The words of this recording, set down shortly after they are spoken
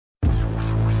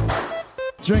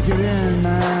Drink it in,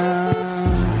 man.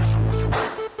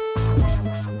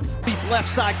 Deep left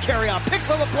side carry on.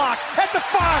 Picks on the block. At the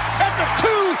 5. At the 2.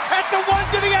 At the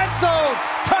 1 to the end zone.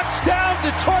 Touchdown,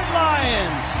 Detroit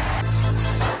Lions.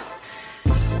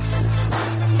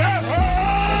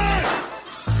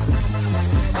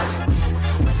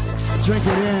 Drink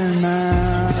it in,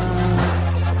 man.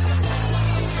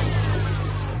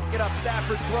 Get up,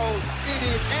 Stafford throws. It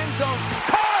is end zone.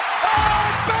 Caught! Oh,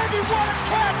 baby, what a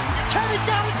catch! Kenny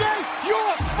Galladay, you're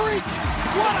a freak!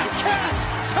 What a catch!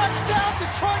 Touchdown,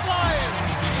 Detroit Lions!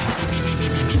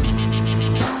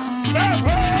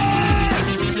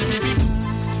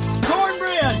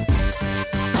 Cornbread!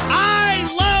 I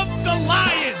love the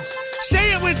Lions!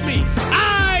 Say it with me!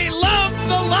 I love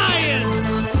the Lions!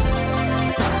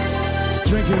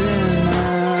 Drink it in,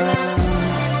 man.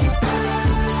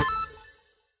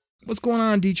 What's going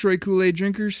on, Detroit Kool-Aid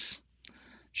drinkers?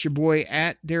 It's your boy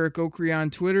at Derek Oakrey on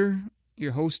Twitter,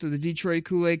 your host of the Detroit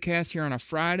Kool-Aid Cast here on a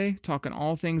Friday, talking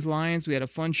all things Lions. We had a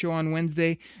fun show on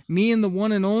Wednesday. Me and the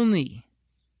one and only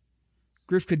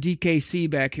Grifka DKC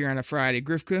back here on a Friday.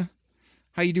 Grifka,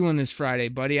 how you doing this Friday,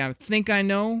 buddy? I think I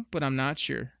know, but I'm not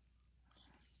sure.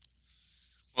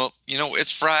 Well, you know,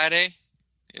 it's Friday.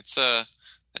 It's that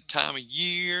time of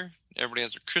year. Everybody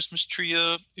has their Christmas tree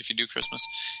up, if you do Christmas.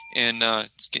 And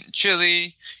it's getting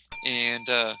chilly.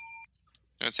 And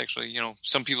it's actually, you know,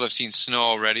 some people have seen snow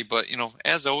already. But, you know,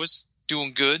 as always,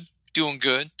 doing good.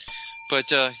 But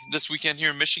this weekend here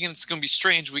in Michigan, it's going to be a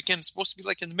strange weekend. It's supposed to be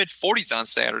like in the mid-40s on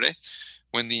Saturday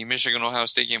when the Michigan-Ohio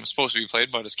State game was supposed to be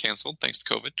played, but it's canceled thanks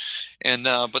to COVID. And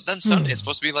but then Sunday, it's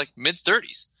supposed to be like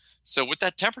mid-30s. So with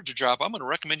that temperature drop, I'm going to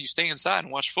recommend you stay inside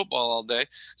and watch football all day,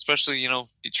 especially, you know,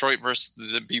 Detroit versus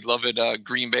the beloved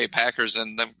Green Bay Packers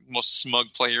and the most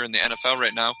smug player in the NFL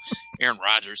right now, Aaron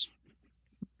Rodgers.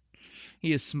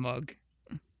 He is smug.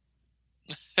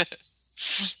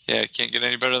 Yeah, can't get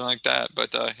any better than like that.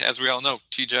 But as we all know,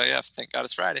 TGIF, thank God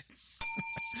it's Friday.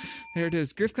 There it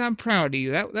is. Grifka, I'm proud of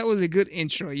you. That was a good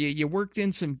intro. You worked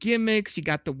in some gimmicks. You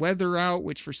got the weather out,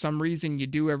 which for some reason you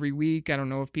do every week. I don't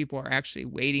know if people are actually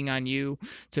waiting on you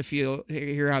to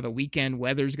hear how the weekend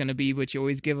weather's going to be, but you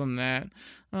always give them that.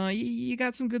 You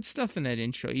got some good stuff in that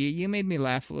intro. You made me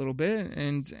laugh a little bit,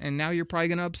 and now you're probably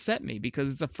going to upset me because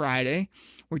it's a Friday.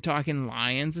 We're talking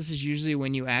Lions. This is usually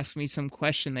when you ask me some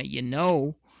question that you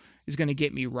know is going to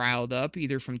get me riled up,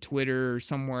 either from Twitter or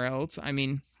somewhere else. I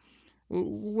mean,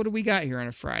 what do we got here on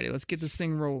a Friday? Let's get this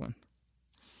thing rolling.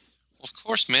 Well, of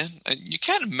course, man. You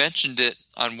kind of mentioned it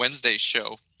on Wednesday's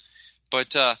show,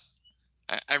 but I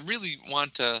really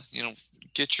want to, you know,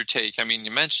 get your take. I mean,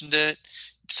 you mentioned it.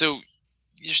 So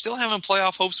you're still having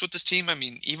playoff hopes with this team? I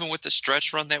mean, even with the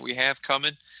stretch run that we have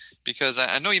coming? Because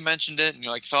I know you mentioned it, and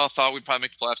you're like, thought we'd probably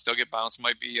make the playoffs, still get bounced.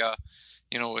 Might be,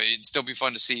 you know, it'd still be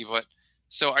fun to see. But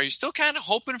so are you still kind of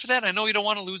hoping for that? I know you don't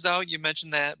want to lose out. You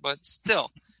mentioned that, but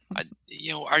still.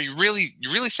 You know, you really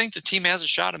think the team has a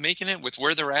shot of making it with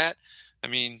where they're at? I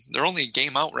mean, they're only a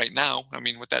game out right now. I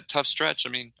mean, with that tough stretch, I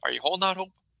mean, are you holding out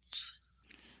hope?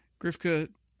 Grifka,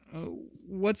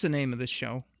 what's the name of this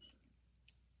show?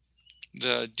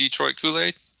 The Detroit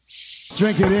Kool-Aid?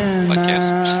 Drink it in,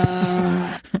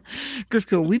 man.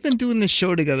 Grifka, we've been doing this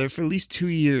show together for at least 2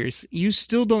 years. You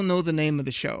still don't know the name of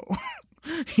the show.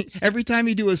 Every time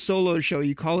you do a solo show,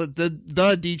 you call it the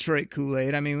Detroit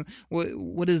Kool-Aid. I mean,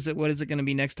 what is it? What is it going to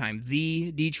be next time?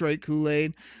 The Detroit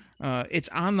Kool-Aid. It's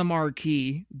on the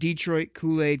marquee, Detroit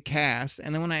Kool-Aid Cast.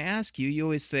 And then when I ask you, you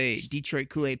always say Detroit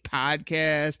Kool-Aid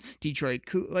Podcast, Detroit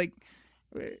Kool-Aid.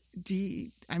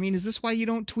 I mean, is this why you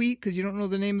don't tweet? Because you don't know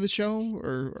the name of the show?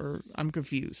 Or I'm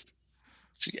confused.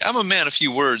 See, I'm a man of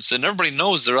few words, and everybody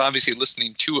knows they're obviously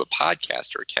listening to a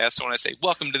podcast or a cast. So when I say,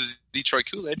 welcome to the Detroit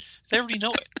Kool-Aid, they already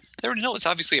know it. They already know it's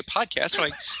obviously a podcast. So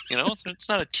you know, it's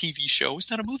not a TV show. It's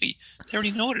not a movie. They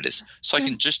already know what it is. So I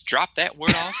can just drop that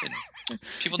word off, and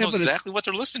people know exactly what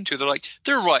they're listening to. They're like,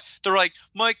 they're like,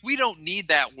 Mike, we don't need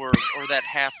that word or that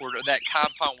half word or that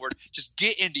compound word. Just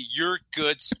get into your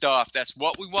good stuff. That's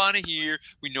what we want to hear.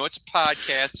 We know it's a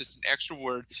podcast, just an extra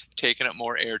word taking up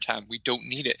more airtime. We don't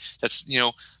need it. That's, you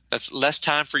know, that's less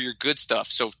time for your good stuff.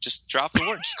 So just drop the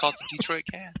word. Just call it the Detroit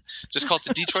Cat. Just call it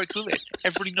the Detroit Kool-Aid.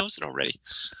 Everybody knows it already.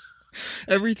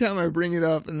 Every time I bring it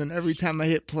up, and then every time I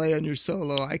hit play on your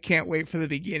solo, I can't wait for the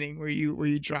beginning where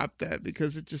you drop that,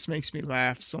 because it just makes me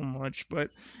laugh so much.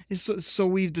 But so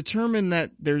we've determined that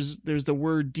there's the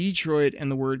word Detroit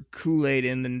and the word Kool-Aid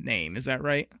in the name. Is that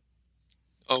right?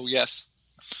 Oh, yes.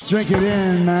 Drink it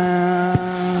in,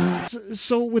 man.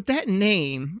 So with that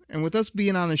name, and with us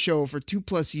being on the show for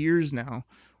 2+ years now,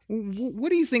 what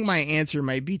do you think my answer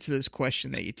might be to this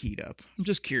question that you teed up? I'm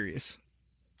just curious.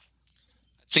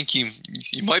 think you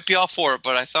might be all for it,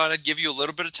 but I thought I'd give you a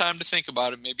little bit of time to think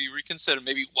about it, maybe reconsider,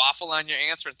 maybe waffle on your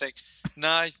answer and think,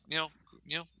 nah,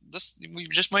 we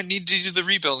just might need to do the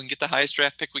rebuild and get the highest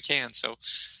draft pick we can. So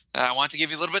I want to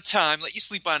give you a little bit of time, let you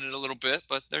sleep on it a little bit,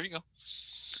 but there you go.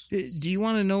 Do you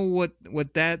want to know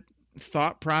what that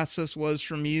thought process was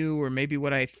from you, or maybe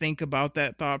what I think about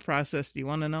that thought process? Do you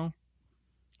want to know?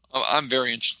 Oh, I'm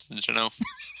very interested to know.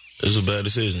 It was a bad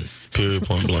decision, period,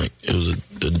 point blank. It was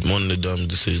one of the dumbest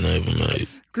decisions I ever made.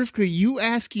 Grifka, you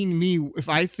asking me if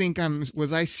I think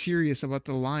was I serious about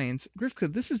the Lions?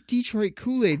 Grifka, this is Detroit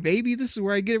Kool-Aid, baby. This is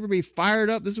where I get everybody fired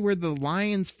up. This is where the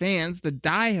Lions fans, the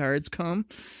diehards, come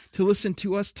to listen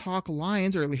to us talk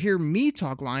Lions, or hear me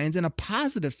talk Lions in a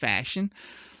positive fashion,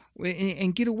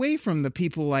 and get away from the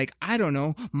people like, I don't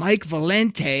know, Mike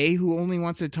Valente, who only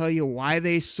wants to tell you why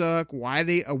they suck,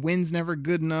 why a win's never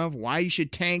good enough, why you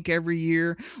should tank every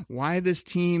year, why this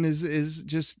team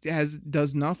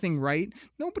does nothing right.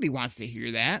 Nobody wants to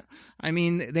hear that. I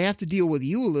mean, they have to deal with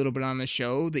you a little bit on the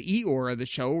show, the Eeyore of the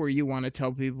show, where you want to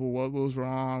tell people what was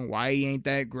wrong, why he ain't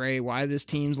that great, why this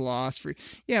team's lost.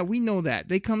 Yeah, we know that.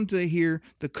 They come to hear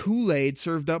the Kool-Aid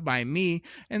served up by me,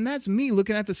 and that's me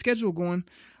looking at the schedule going,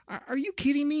 are you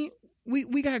kidding me?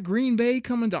 We got Green Bay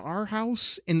coming to our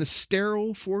house in the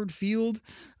sterile Ford Field.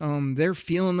 They're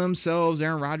feeling themselves.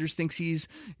 Aaron Rodgers thinks he's,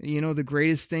 the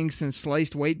greatest thing since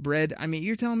sliced white bread. I mean,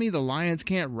 you're telling me the Lions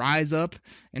can't rise up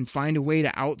and find a way to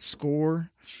outscore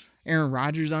Aaron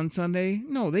Rodgers on Sunday?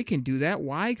 No, they can do that.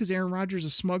 Why? Because Aaron Rodgers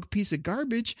is a smug piece of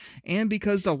garbage, and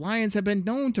because the Lions have been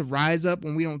known to rise up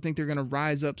when we don't think they're going to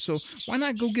rise up. So why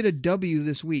not go get a W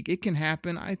this week? It can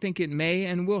happen. I think it may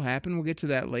and will happen. We'll get to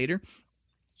that later.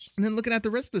 And then looking at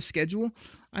the rest of the schedule,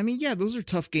 I mean, yeah, those are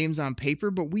tough games on paper,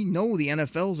 but we know the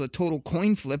NFL is a total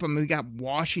coin flip. I mean, we got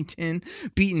Washington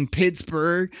beating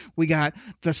Pittsburgh. We got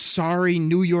the sorry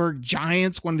New York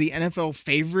Giants, one of the NFL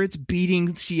favorites,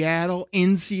 beating Seattle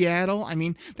in Seattle. I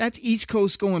mean, that's East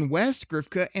Coast going west,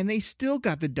 Grifka, and they still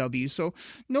got the W. So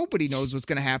nobody knows what's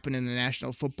going to happen in the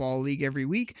National Football League every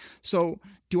week. So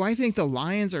do I think the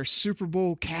Lions are Super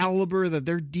Bowl caliber, that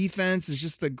their defense is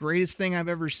just the greatest thing I've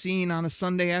ever seen on a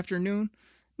Sunday afternoon?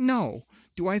 No.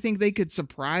 Do I think they could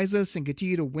surprise us and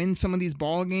continue to win some of these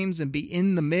ball games and be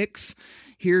in the mix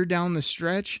here down the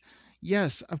stretch?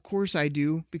 Yes, of course I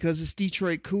do, because it's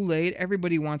Detroit Kool-Aid.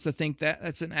 Everybody wants to think that.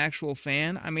 That's an actual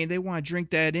fan. I mean, they want to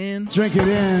drink that in. Drink it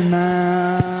in,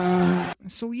 man.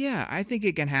 So, yeah, I think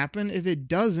it can happen. If it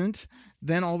doesn't,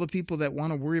 then all the people that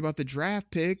want to worry about the draft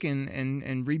pick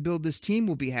and rebuild this team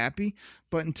will be happy.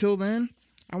 But until then,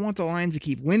 I want the Lions to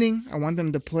keep winning. I want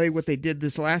them to play what they did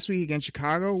this last week against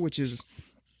Chicago, which is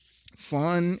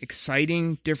fun,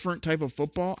 exciting, different type of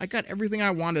football. I got everything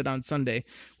I wanted on Sunday,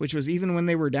 which was even when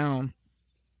they were down,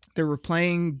 they were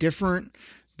playing different.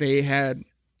 They had,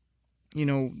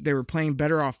 they were playing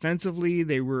better offensively.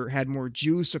 They had more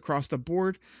juice across the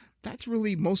board. That's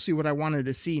really mostly what I wanted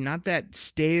to see, not that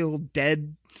stale,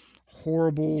 dead,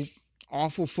 horrible,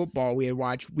 awful football we had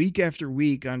watched week after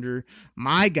week under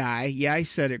my guy. Yeah, I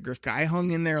said it, Grifka. I hung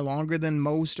in there longer than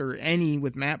most or any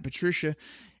with Matt Patricia.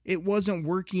 It wasn't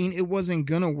working. It wasn't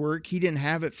going to work. He didn't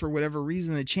have it for whatever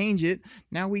reason to change it.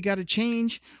 Now we got to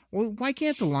change. Well, why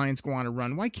can't the Lions go on a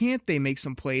run? Why can't they make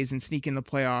some plays and sneak in the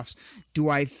playoffs? Do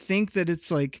I think that it's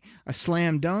like a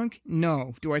slam dunk?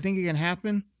 No. Do I think it can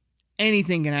happen?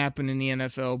 Anything can happen in the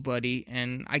NFL, buddy,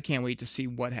 and I can't wait to see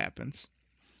what happens.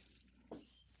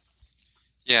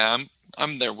 Yeah,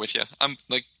 I'm there with you. I'm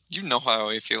like, how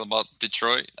I feel about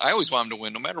Detroit. I always want them to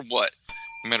win, no matter what.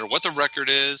 No matter what the record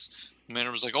is. No matter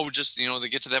it was like, they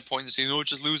get to that point and say,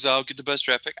 just lose out, get the best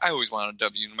draft pick. I always want a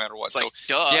W, no matter what. Like,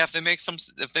 so duh. yeah, if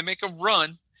they make a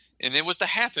run and it was to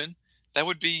happen, it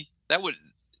would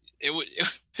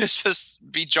just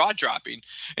be jaw dropping.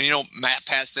 And Matt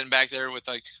Pat sitting back there with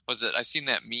I've seen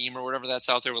that meme or whatever that's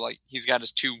out there where he's got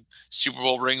his 2 Super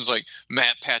Bowl rings, like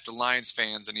Matt Pat to Lions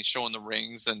fans, and he's showing the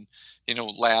rings and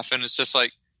laughing. It's just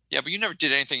like, yeah, but you never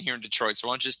did anything here in Detroit, so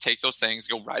why don't you just take those things,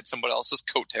 go ride somebody else's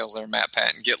coattails there, Matt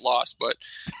Pat, and get lost. But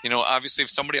obviously if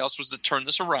somebody else was to turn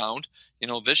this around,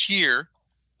 this year,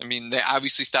 I mean, they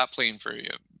obviously stopped playing for you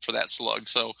for that slug.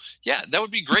 So yeah, that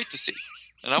would be great to see.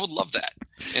 And I would love that.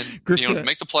 And, to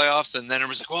make the playoffs, and then it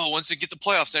was like, well, once they get the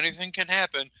playoffs, anything can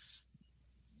happen.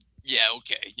 Yeah,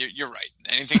 okay, you're right.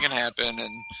 Anything can happen,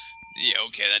 and yeah,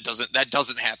 okay, that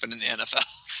doesn't happen in the NFL.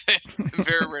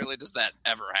 Very rarely does that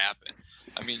ever happen.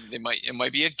 I mean, it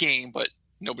might be a game, but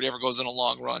Nobody ever goes in a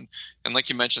long run. And like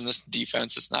you mentioned, this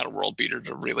defense, it's not a world beater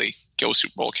to really go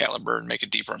Super Bowl caliber and make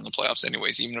it deeper in the playoffs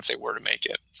anyways, even if they were to make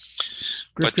it.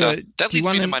 Grifka, But that leads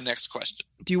me to my next question.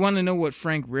 Do you want to know what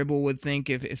Frank Ribble would think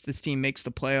if this team makes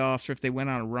the playoffs or if they went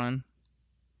on a run?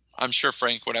 I'm sure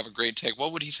Frank would have a great take.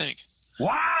 What would he think?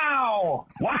 Wow!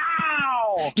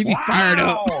 Wow! He'd be fired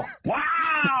up.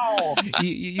 Wow!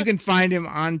 You can find him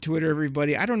on Twitter,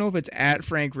 everybody. I don't know if it's at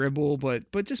Frank Ribble, but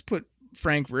just put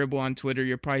Frank Ribble on Twitter.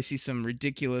 You'll probably see some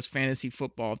ridiculous fantasy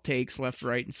football takes left,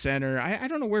 right, and center. I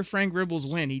don't know where Frank Ribble's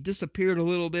went. He disappeared a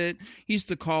little bit. He used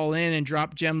to call in and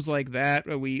drop gems like that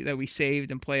we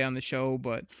saved and play on the show,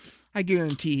 but I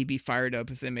guarantee he'd be fired up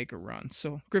if they make a run.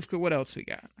 So, Grifka, what else we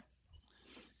got?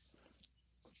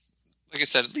 Like I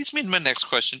said, it leads me to my next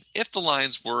question. If the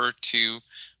Lions were to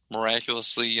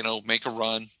miraculously, make a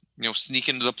run, sneak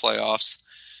into the playoffs,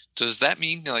 does that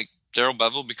mean like Darrell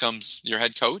Bevell becomes your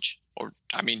head coach? Or,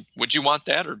 would you want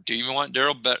that? Or do you even want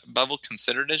Darrell Bevell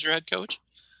considered as your head coach?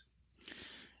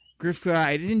 Grifka,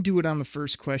 I didn't do it on the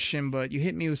first question, but you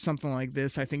hit me with something like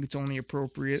this. I think it's only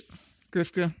appropriate.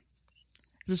 Grifka,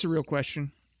 is this a real question?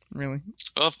 Really?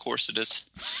 Of course it is.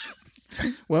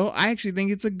 Well, I actually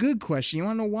think it's a good question. You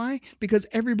want to know why? Because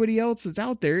everybody else that's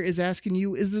out there is asking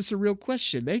you, is this a real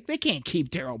question? They can't keep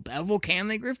Darrell Bevell, can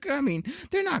they, Grifka?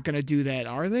 They're not going to do that,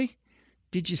 are they?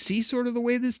 Did you see sort of the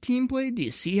way this team played? Do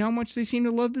you see how much they seem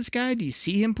to love this guy? Do you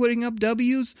see him putting up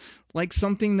W's like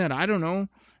something that, I don't know,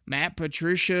 Matt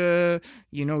Patricia,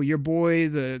 your boy,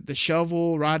 the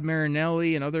Shovel, Rod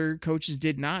Marinelli, and other coaches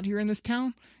did not here in this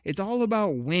town? It's all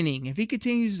about winning. If he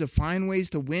continues to find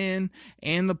ways to win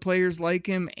and the players like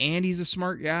him and he's a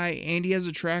smart guy and he has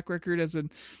a track record as an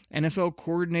NFL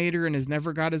coordinator and has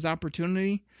never got his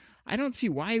opportunity, I don't see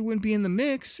why he wouldn't be in the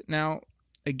mix. Now,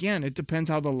 again, it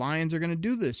depends how the Lions are going to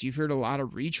do this. You've heard a lot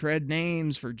of retread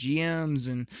names for GMs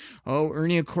and,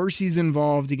 Ernie Accorsi's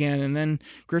involved again. And then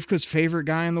Grifka's favorite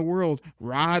guy in the world,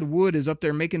 Rod Wood, is up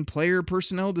there making player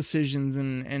personnel decisions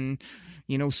and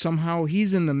somehow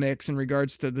he's in the mix in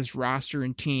regards to this roster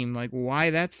and team. Like, why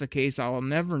that's the case, I'll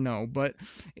never know. But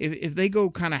if they go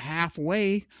kind of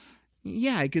halfway,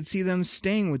 yeah, I could see them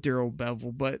staying with Darrell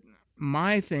Bevell. But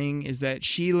my thing is that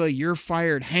Sheila, you're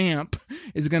fired Hamp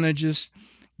is going to just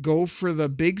go for the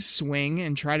big swing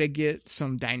and try to get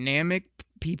some dynamic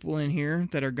people in here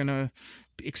that are going to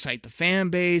excite the fan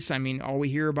base. All we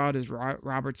hear about is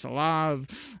Robert Saleh,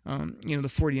 the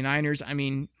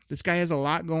 49ers. This guy has a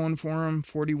lot going for him,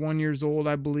 41 years old,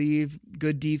 I believe,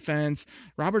 good defense.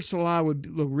 Robert Saleh would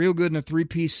look real good in a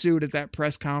three-piece suit at that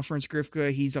press conference,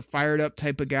 Grifka. He's a fired-up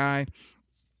type of guy.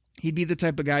 He'd be the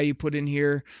type of guy you put in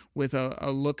here with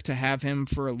a look to have him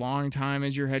for a long time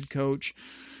as your head coach.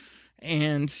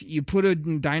 And you put a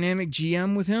dynamic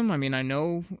GM with him. I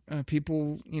know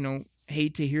people,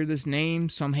 hate to hear this name.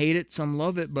 Some hate it, some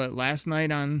love it. But last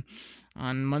night on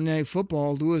Monday Night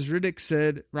Football, Louis Riddick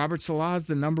said Robert Saleh is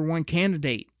the number one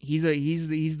candidate. He's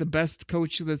the best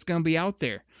coach that's going to be out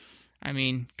there.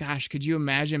 Gosh, could you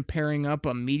imagine pairing up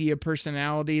a media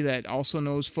personality that also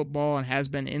knows football and has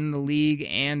been in the league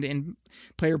and in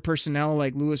player personnel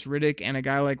like Louis Riddick and a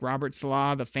guy like Robert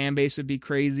Saleh? The fan base would be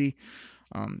crazy.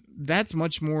 That's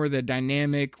much more the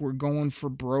dynamic, we're going for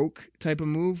broke type of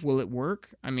move. Will it work?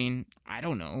 I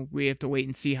don't know. We have to wait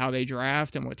and see how they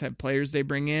draft and what type of players they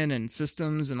bring in and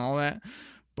systems and all that.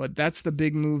 But that's the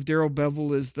big move. Darrell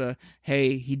Bevell is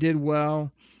hey, he did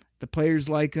well. The players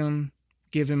like him.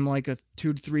 Give him like a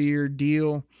 2 to 3 year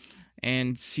deal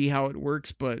and see how it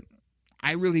works. But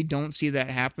I really don't see that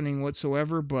happening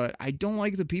whatsoever, but I don't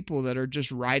like the people that are just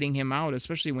riding him out,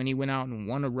 especially when he went out and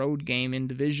won a road game in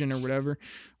division or whatever.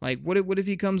 Like, what if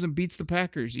he comes and beats the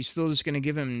Packers? You still just going to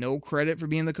give him no credit for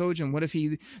being the coach? And what if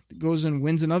he goes and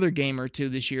wins another game or two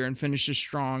this year and finishes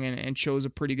strong and shows a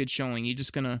pretty good showing? You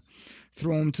just going to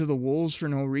throw him to the wolves for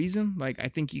no reason? Like, I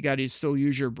think you got to still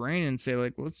use your brain and say,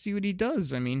 like, let's see what he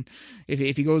does.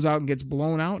 If he goes out and gets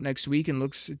blown out next week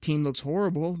and team looks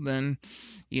horrible, then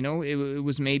it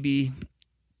was maybe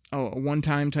a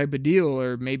one-time type of deal,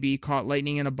 or maybe caught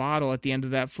lightning in a bottle at the end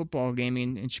of that football game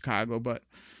in Chicago. But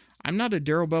I'm not a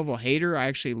Darrell Bevell hater. I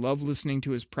actually love listening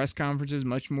to his press conferences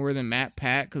much more than Matt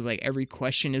Pat, because like every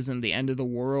question isn't the end of the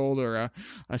world or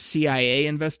a CIA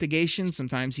investigation.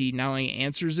 Sometimes he not only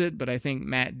answers it, but I think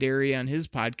Matt Derry on his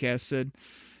podcast said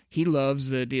he loves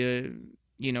that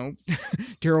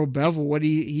Darrell Bevell, what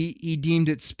he deemed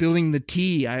it spilling the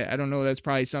tea. I don't know, that's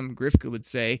probably something Grifka would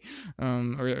say,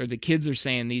 or the kids are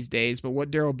saying these days. But what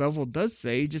Darrell Bevell does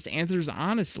say, he just answers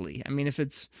honestly.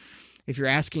 if you're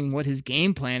asking what his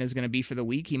game plan is going to be for the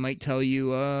week, he might tell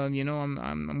you, I'm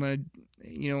going to,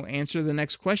 answer the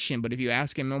next question. But if you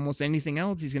ask him almost anything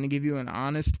else, he's going to give you an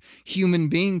honest human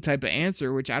being type of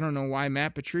answer, which I don't know why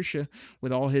Matt Patricia,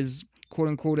 with all his quote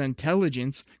unquote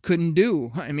intelligence, couldn't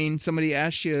do. I mean, somebody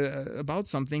asks you about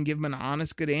something, give them an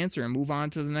honest, good answer and move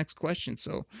on to the next question.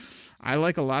 So I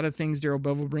like a lot of things Darrell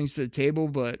Bevell brings to the table,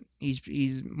 but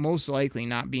he's most likely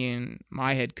not being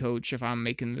my head coach if I'm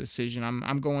making the decision.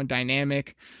 I'm going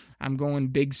dynamic, I'm going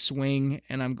big swing,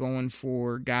 and I'm going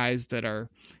for guys that are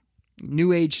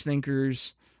new age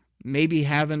thinkers, maybe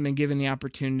haven't been given the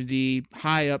opportunity,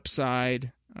 high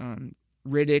upside.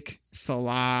 Riddick,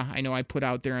 Salah. I know I put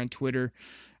out there on Twitter,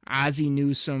 Ozzie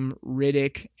Newsome,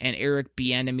 Riddick, and Eric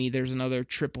Bieniemy. There's another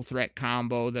triple threat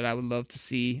combo that I would love to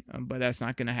see, but that's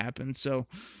not going to happen. So,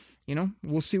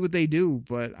 we'll see what they do.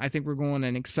 But I think we're going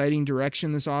an exciting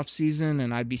direction this offseason,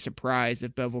 and I'd be surprised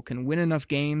if Bevell can win enough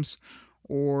games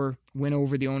or win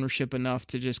over the ownership enough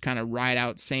to just kind of ride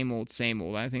out same old.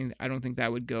 I don't think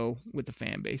that would go with the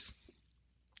fan base.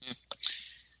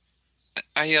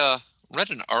 I read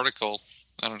an article,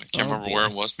 I can't remember where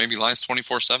it was, maybe Lions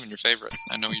 24/7, your favorite.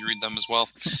 I know you read them as well.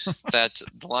 That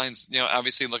the Lions,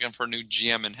 obviously looking for a new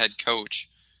GM and head coach,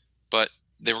 but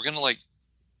they were going to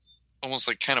almost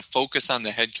kind of focus on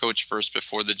the head coach first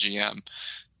before the GM.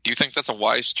 Do you think that's a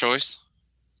wise choice?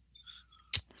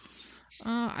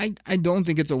 I don't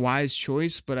think it's a wise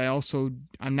choice, but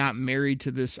I'm not married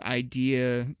to this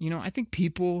idea. I think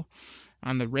people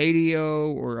on the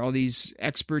radio or all these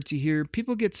experts you hear,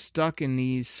 people get stuck in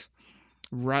these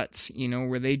ruts,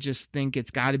 where they just think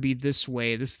it's got to be this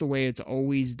way. This is the way it's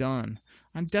always done.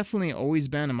 I'm definitely always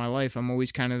been in my life. I'm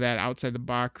always kind of that outside the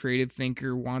box creative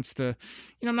thinker, wants to,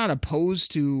 I'm not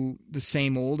opposed to the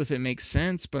same old if it makes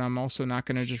sense, but I'm also not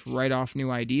going to just write off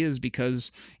new ideas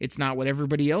because it's not what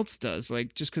everybody else does.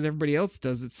 Like, just because everybody else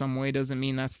does it some way doesn't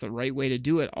mean that's the right way to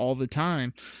do it all the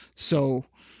time. So,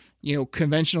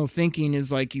 conventional thinking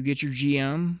is like you get your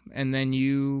GM and then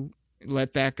you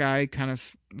let that guy kind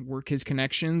of work his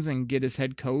connections and get his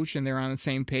head coach and they're on the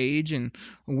same page and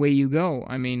away you go.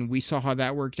 I mean, we saw how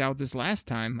that worked out this last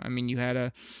time. I mean, you had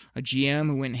a GM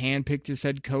who went and handpicked his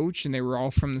head coach and they were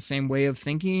all from the same way of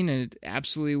thinking, and it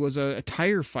absolutely was a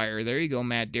tire fire. There you go,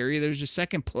 Matt Derry. There's your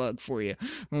second plug for you.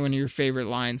 One of your favorite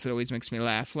lines that always makes me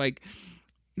laugh. Like,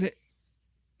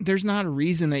 there's not a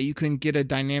reason that you couldn't get a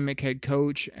dynamic head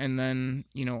coach and then,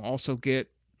 also get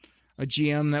a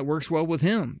GM that works well with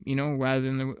him, rather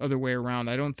than the other way around.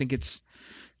 I don't think it's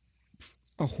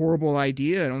a horrible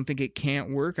idea. I don't think it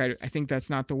can't work. I think that's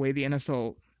not the way the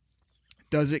NFL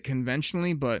does it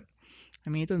conventionally, but I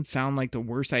mean, it doesn't sound like the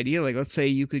worst idea. Like, let's say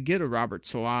you could get a Robert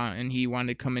Salah and he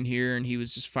wanted to come in here and he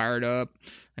was just fired up.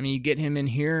 I mean, you get him in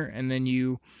here and then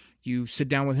you sit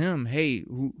down with him. Hey,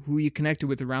 who you connected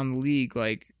with around the league?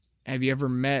 Like, have you ever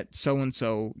met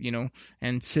so-and-so,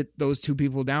 and sit those two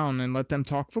people down and let them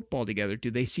talk football together?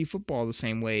 Do they see football the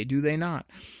same way? Do they not?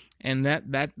 And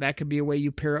that could be a way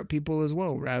you pair up people as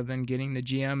well, rather than getting the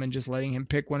GM and just letting him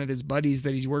pick one of his buddies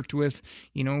that he's worked with,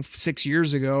 6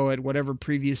 years ago at whatever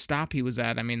previous stop he was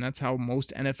at. I mean, that's how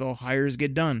most NFL hires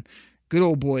get done. Good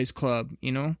old boys club,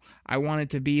 I want it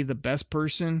to be the best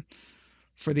person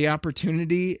for the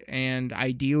opportunity, and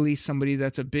ideally somebody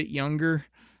that's a bit younger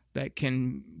that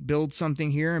can build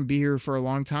something here and be here for a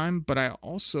long time. But I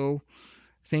also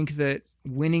think that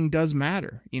winning does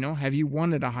matter. Have you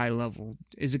won at a high level?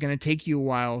 Is it going to take you a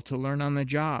while to learn on the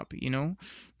job?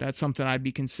 That's something I'd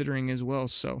be considering as well.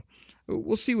 So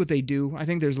we'll see what they do. I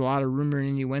think there's a lot of rumor and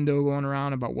innuendo going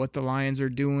around about what the Lions are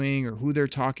doing or who they're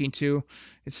talking to.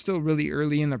 It's still really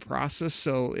early in the process.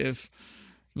 So if,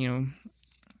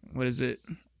 what is it?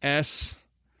 SFH,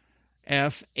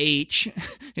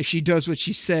 if she does what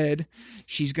she said,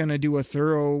 she's going to do a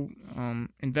thorough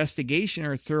investigation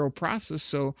or a thorough process.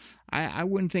 So I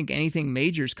wouldn't think anything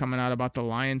major is coming out about the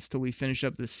Lions till we finish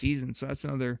up this season. So that's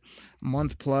another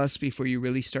month plus before you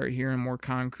really start hearing more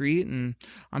concrete. And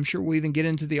I'm sure we'll even get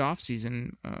into the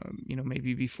offseason,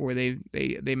 maybe before they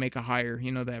make a hire.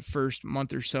 That first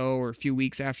month or so or a few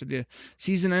weeks after the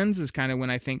season ends is kind of when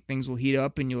I think things will heat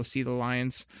up and you'll see the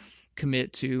Lions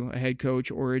commit to a head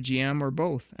coach or a GM or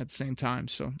both at the same time.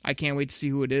 So I can't wait to see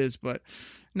who it is, but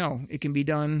no, it can be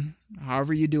done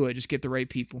however you do it. Just get the right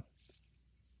people.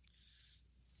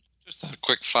 Just a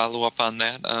quick follow-up on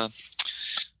that.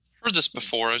 Heard this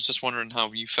before. I was just wondering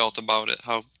how you felt about it,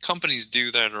 how companies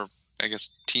do that, or I guess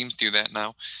teams do that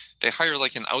now. They hire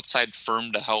like an outside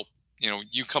firm to help,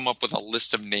 you come up with a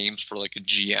list of names for like a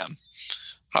GM.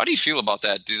 How do you feel about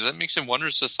that? Does that make you wonder?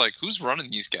 It's just like, who's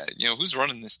running these guys? Who's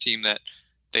running this team that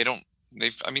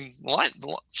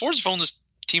Ford's owned this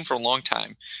team for a long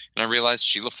time, and I realized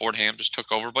Sheila Ford-Ham just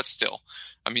took over, but still,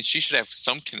 I mean, she should have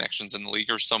some connections in the league,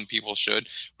 or some people should,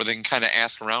 where they can kind of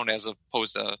ask around as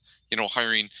opposed to,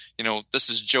 hiring, this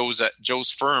is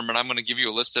Joe's firm, and I'm going to give you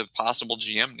a list of possible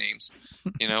GM names,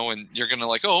 and you're going to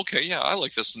like, oh, okay, yeah, I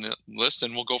like this list,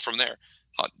 and we'll go from there.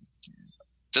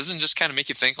 Doesn't just kind of make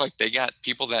you think like they got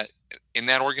people that in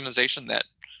that organization that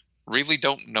really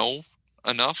don't know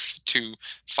enough to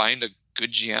find a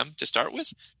good GM to start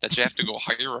with, that you have to go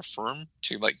hire a firm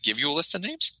to like give you a list of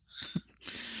names?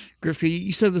 Griff,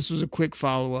 you said this was a quick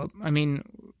follow-up. I mean,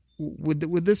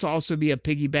 would this also be a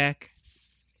piggyback?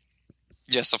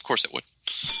 Yes, of course it would.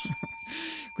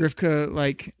 Grifka,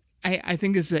 like, I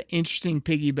think it's an interesting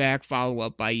piggyback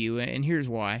follow-up by you, and here's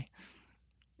why.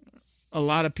 A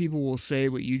lot of people will say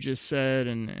what you just said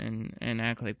and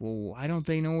act like, well, why don't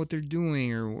they know what they're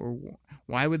doing, or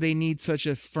why would they need such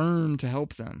a firm to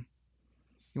help them?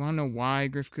 You want to know why,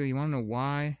 Grifka? You want to know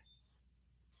why?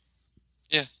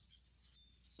 Yeah.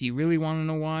 Do you really want to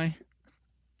know why?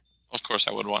 Of course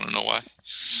I would want to know why.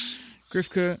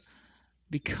 Grifka,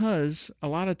 because a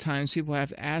lot of times people have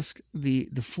to ask the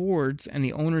Fords and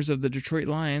the owners of the Detroit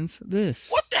Lions this.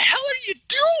 What the hell are you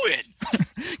doing?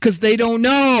 Because they don't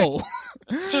know.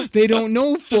 They don't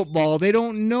know football. They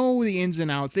don't know the ins and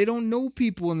outs. They don't know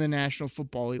people in the National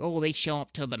Football League. Oh, they show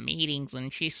up to the meetings,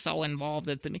 and she's so involved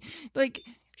at the like.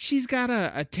 She's got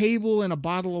a table and a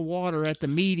bottle of water at the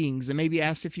meetings and maybe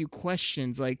asked a few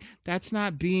questions. Like, that's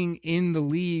not being in the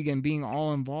league and being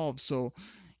all involved. So,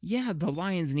 yeah, the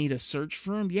Lions need a search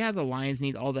firm. Yeah, the Lions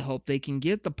need all the help they can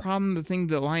get. The thing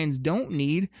the Lions don't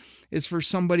need is for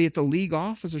somebody at the league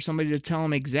office or somebody to tell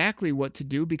them exactly what to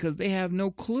do, because they have no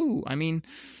clue. I mean,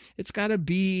 it's got to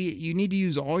be, you need to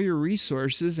use all your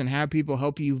resources and have people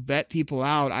help you vet people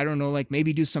out. I don't know, like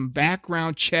maybe do some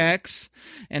background checks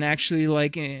and actually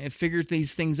like figure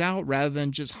these things out, rather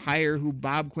than just hire who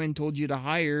Bob Quinn told you to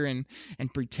hire and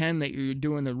pretend that you're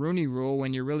doing the Rooney Rule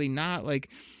when you're really not. Like,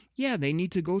 yeah, they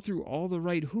need to go through all the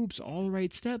right hoops, all the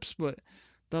right steps, but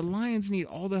the Lions need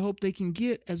all the help they can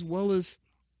get, as well as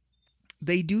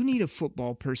they do need a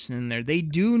football person in there. They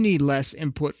do need less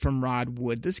input from Rod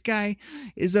Wood. This guy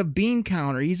is a bean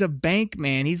counter. He's a bank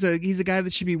man. He's a guy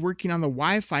that should be working on the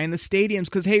Wi-Fi in the stadiums,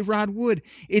 because, hey, Rod Wood,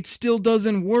 it still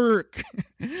doesn't work.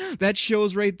 That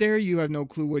shows right there you have no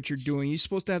clue what you're doing. You're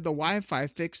supposed to have the Wi-Fi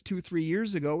fixed 2-3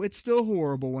 years ago. It's still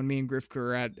horrible when me and Grifka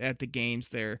are at the games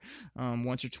there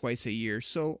once or twice a year.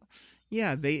 So,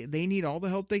 yeah, they need all the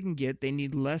help they can get. They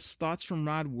need less thoughts from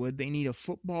Rod Wood. They need a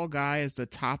football guy as the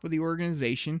top of the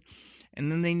organization.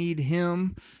 And then they need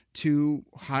him to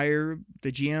hire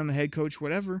the GM, the head coach,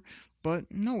 whatever. But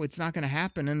no, it's not going to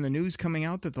happen. And the news coming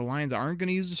out that the Lions aren't going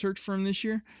to use a search firm this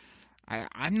year,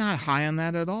 I'm not high on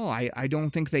that at all. I don't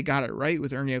think they got it right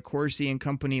with Ernie Accorsi and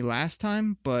company last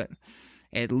time, but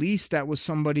at least that was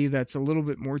somebody that's a little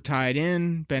bit more tied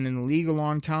in, been in the league a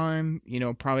long time,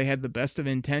 probably had the best of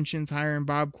intentions hiring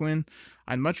Bob Quinn.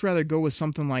 I'd much rather go with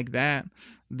something like that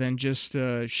than just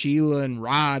Sheila and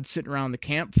Rod sitting around the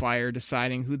campfire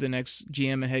deciding who the next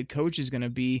GM and head coach is going to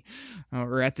be,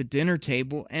 or at the dinner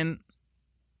table. And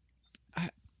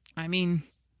I mean,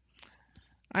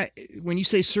 when you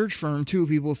say search firm too,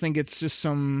 people think it's just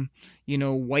some,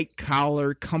 white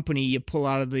collar company you pull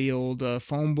out of the old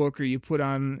phone book, or you put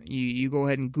on, you go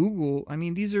ahead and Google. I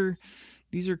mean, these are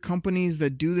companies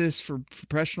that do this for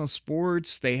professional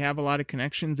sports. They have a lot of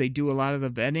connections. They do a lot of the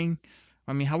vetting.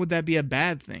 I mean, how would that be a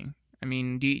bad thing? I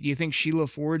mean, do you think Sheila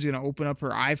Ford's going to open up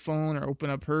her iPhone or open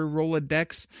up her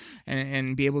Rolodex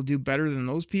and be able to do better than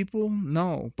those people?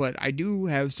 No, but I do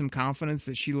have some confidence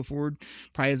that Sheila Ford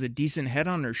probably has a decent head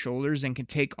on her shoulders and can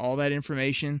take all that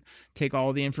information, take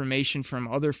all the information from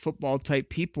other football-type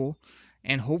people,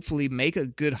 and hopefully make a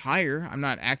good hire. I'm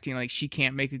not acting like she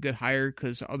can't make a good hire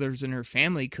because others in her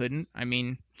family couldn't. I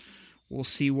mean, we'll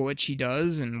see what she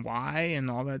does and why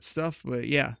and all that stuff, but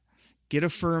yeah. Get a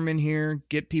firm in here,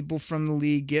 get people from the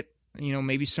league, get,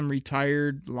 maybe some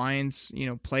retired Lions,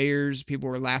 players. People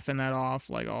were laughing that off,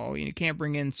 like, oh, you can't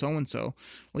bring in so-and-so.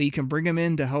 Well, you can bring them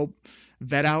in to help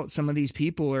vet out some of these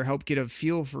people or help get a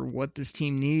feel for what this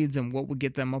team needs and what would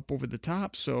get them up over the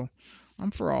top. So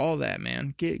I'm for all that,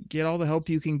 man. Get all the help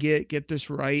you can get this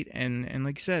right. And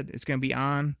like I said, it's going to be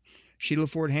on Sheila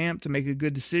Ford-Ham to make a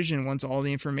good decision once all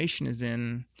the information is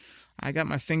in. I got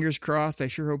my fingers crossed. I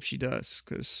sure hope she does,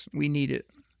 because we need it.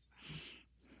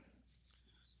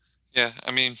 Yeah,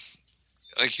 I mean,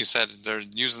 like you said, they're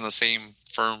using the same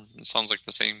firm. It sounds like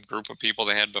the same group of people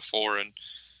they had before, and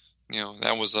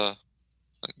that was a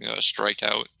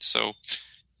strikeout. So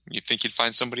you'd think you'd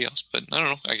find somebody else, but I don't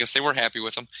know. I guess they were happy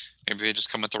with them. Maybe they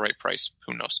just come at the right price.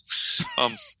 Who knows?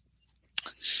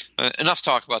 enough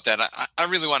talk about that. I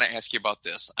really want to ask you about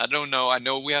this. I don't know. I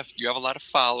know you have a lot of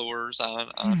followers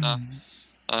on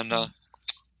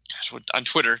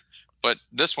Twitter, but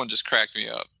this one just cracked me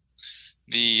up.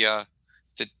 The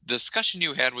discussion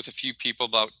you had with a few people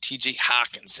about T.J.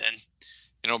 Hockenson,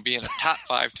 being a top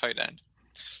 5 tight end.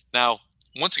 Now,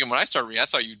 once again, when I started reading, I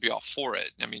thought you'd be all for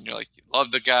it. I mean, you're like, you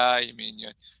love the guy. I mean,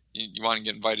 you want to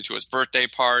get invited to his birthday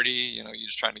party. You're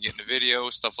just trying to get into video,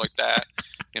 stuff like that.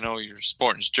 You're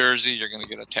sporting his jersey. You're going to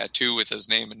get a tattoo with his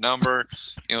name and number,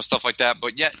 stuff like that.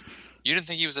 But yet, you didn't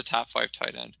think he was a top 5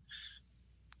 tight end.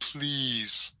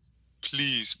 Please,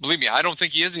 believe me, I don't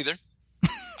think he is either.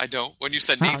 I don't. When you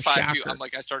said name 5, I'm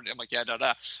like, yeah,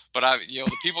 da. But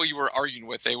the people you were arguing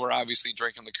with, they were obviously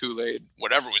drinking the Kool-Aid,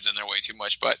 whatever was in there, way too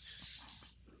much. But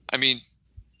I mean,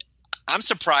 I'm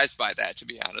surprised by that, to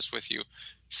be honest with you.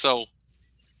 So,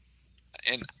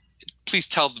 and please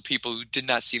tell the people who did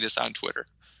not see this on Twitter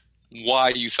why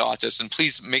you thought this, and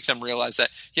please make them realize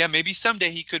that, yeah, maybe someday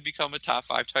he could become a top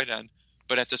 5 tight end,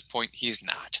 but at this point, he is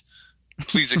not.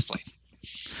 Please explain.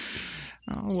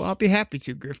 Oh, well, I'll be happy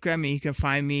to, Grifka. I mean, you can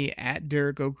find me at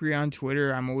Derek Oakrey on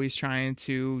Twitter. I'm always trying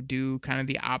to do kind of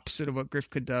the opposite of what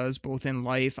Grifka does, both in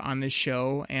life, on this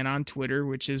show, and on Twitter,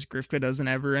 which is Grifka doesn't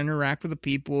ever interact with the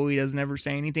people. He doesn't ever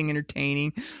say anything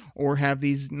entertaining or have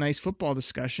these nice football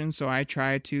discussions. So I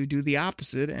try to do the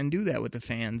opposite and do that with the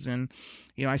fans. And,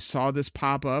 I saw this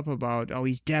pop up about,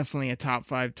 he's definitely a top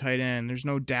 5 tight end. There's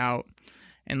no doubt.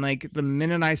 And, like, the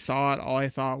minute I saw it, all I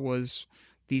thought was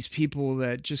these people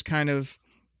that just kind of,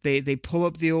 they pull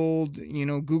up the old,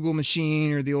 Google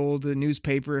machine or the old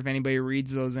newspaper, if anybody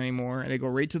reads those anymore, and they go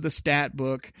right to the stat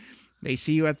book. They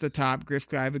see you at the top.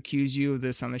 Grifka, I've accused you of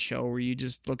this on the show, where you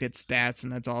just look at stats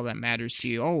and that's all that matters to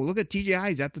you. Oh, look at TJ,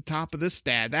 he's at the top of this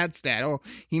stat, that stat. Oh,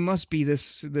 he must be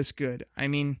this good. I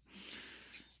mean,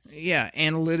 yeah,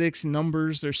 analytics,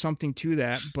 numbers, there's something to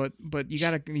that, but you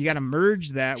gotta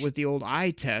merge that with the old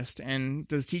eye test. And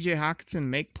does TJ Hockenson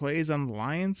make plays on the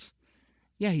Lions?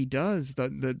 Yeah, he does.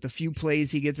 The few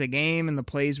plays he gets a game and the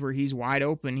plays where he's wide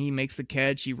open, he makes the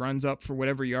catch, he runs up for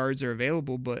whatever yards are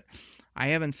available. But I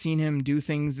haven't seen him do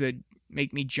things that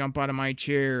make me jump out of my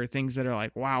chair, or things that are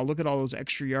like, wow, look at all those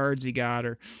extra yards he got,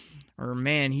 or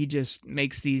man, he just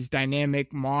makes these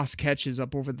dynamic Moss catches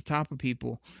up over the top of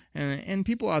people. And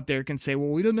people out there can say,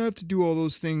 well, he doesn't have to do all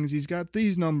those things. He's got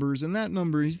these numbers and that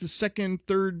number. He's the second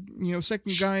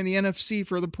guy in the NFC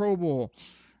for the Pro Bowl.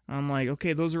 I'm like,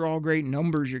 okay, those are all great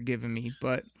numbers you're giving me,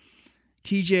 but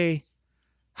TJ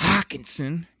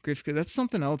Hockenson, Grifka, that's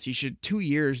something else. You should 2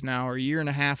 years now, or a year and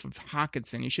a half of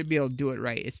Hockenson. You should be able to do it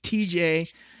right. It's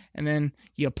TJ, and then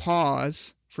you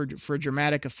pause for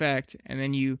dramatic effect, and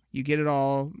then you get it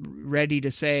all ready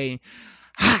to say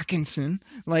Hockenson,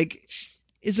 like,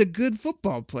 is a good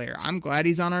football player. I'm glad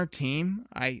he's on our team.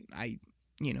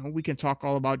 We can talk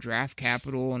all about draft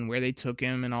capital and where they took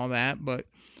him and all that, but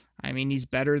I mean, he's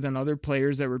better than other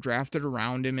players that were drafted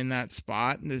around him in that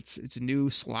spot. It's a new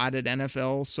slotted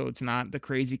NFL, so it's not the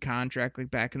crazy contract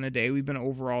like back in the day. We've been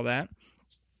over all that.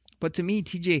 But to me,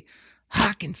 TJ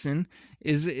Hockenson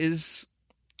is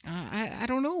I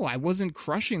don't know. I wasn't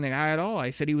crushing the guy at all.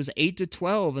 I said he was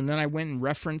 8-12, and then I went and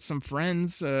referenced some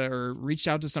friends or reached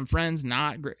out to some friends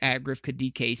not at Grifka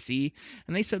DKC,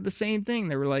 and they said the same thing.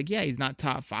 They were like, yeah, he's not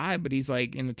top 5, but he's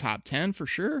like in the top 10 for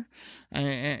sure.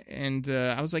 And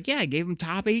I was like, yeah, I gave him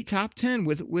top 8, top 10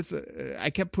 with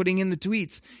I kept putting in the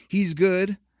tweets. He's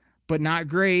good, but not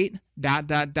great, ...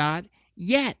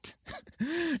 yet.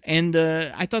 And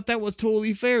I thought that was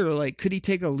totally fair. Like, could he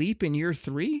take a leap in year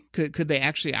 3? Could they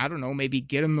actually, I don't know, maybe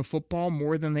get him the football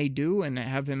more than they do and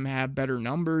have him have better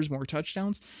numbers, more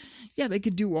touchdowns? Yeah, they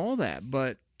could do all that.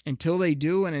 But until they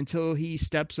do, and until he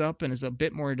steps up and is a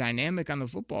bit more dynamic on the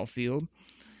football field,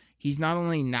 he's not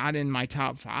only not in my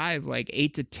top 5, like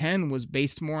 8-10 was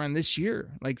based more on this year.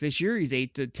 Like this year he's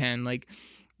 8-10. Like,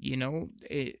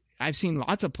 I've seen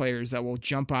lots of players that will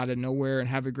jump out of nowhere and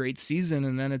have a great season,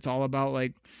 and then it's all about,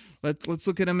 like, let's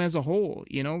look at him as a whole.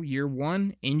 Year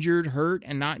 1, injured, hurt,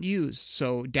 and not used.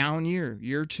 So down year.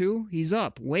 Year 2, he's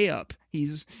up, way up.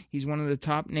 He's one of the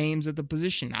top names at the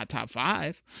position. Not top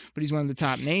 5, but he's one of the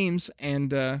top names.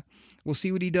 And we'll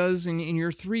see what he does in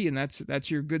year 3, and that's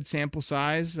your good sample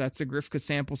size. That's the Grifka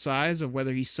sample size of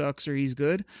whether he sucks or he's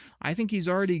good. I think he's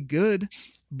already good.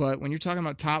 But when you're talking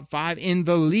about top 5 in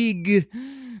the league,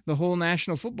 the whole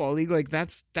National Football League. Like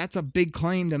that's a big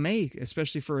claim to make,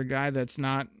 especially for a guy that's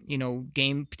not,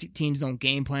 teams don't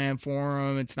game plan for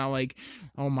him. It's not like,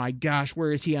 oh my gosh,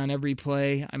 where is he on every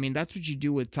play? I mean, that's what you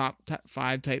do with top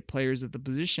 5 type players at the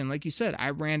position. Like you said,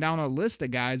 I ran down a list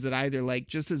of guys that either like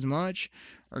just as much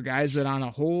or guys that on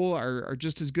a whole are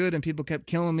just as good, and people kept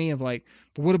killing me of like,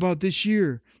 but what about this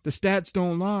year? The stats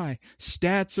don't lie.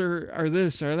 Stats are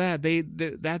this or that.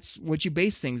 That's what you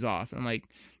base things off. And I'm like,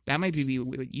 that might be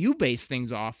what you base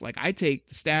things off. Like I take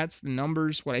the stats, the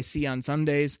numbers, what I see on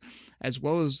Sundays, as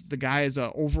well as the guy as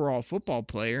an overall football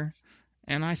player,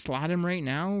 and I slot him right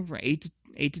now for 8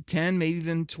 to 10, maybe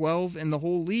even 12 in the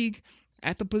whole league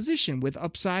at the position with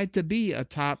upside to be a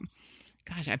top.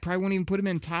 Gosh, I probably won't even put him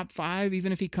in top 5,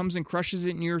 even if he comes and crushes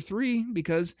it in year 3,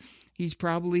 because he's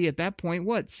probably at that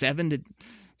point 7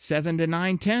 to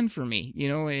 9, 10 for me,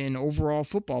 in overall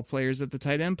football players at the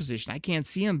tight end position. I can't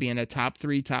see him being a top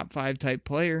 3, top 5 type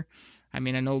player. I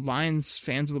mean, I know Lions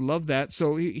fans would love that.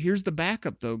 So here's the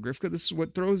backup, though, Grifka. This is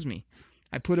what throws me.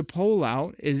 I put a poll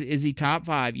out. Is he top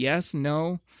 5? Yes,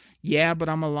 no, yeah, but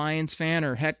I'm a Lions fan,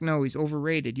 or heck no, he's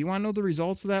overrated. Do you want to know the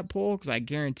results of that poll? Because I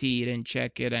guarantee you didn't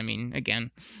check it. I mean, again,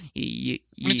 you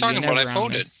talking about? I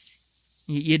voted.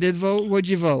 You did vote? What'd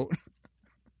you vote?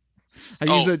 Are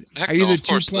you the of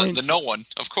course, the no one,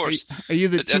 of course. Are you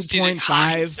the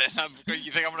 2.5?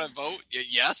 You think I'm going to vote?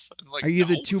 Yes. Are you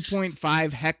the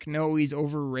 2.5? Heck no, he's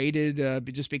overrated.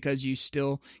 Just because you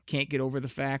still can't get over the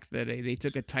fact that they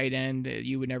took a tight end that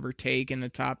you would never take in the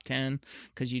top 10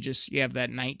 because you have that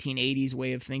 1980s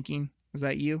way of thinking. Was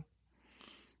that you?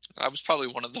 I was probably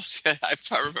one of those.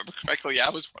 If I remember correctly, I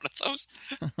was one of those.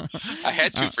 I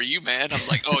had to for you, man. I was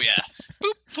like, oh yeah.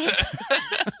 Boop.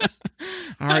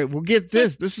 All right, well, get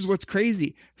this. This is what's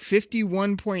crazy.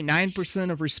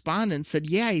 51.9% of respondents said,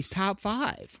 yeah, he's top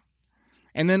 5.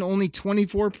 And then only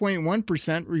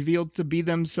 24.1% revealed to be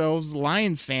themselves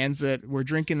Lions fans that were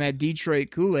drinking that Detroit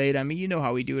Kool-Aid. I mean, you know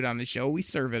how we do it on the show. We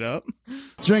serve it up.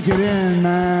 Drink it in,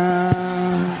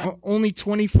 man. Only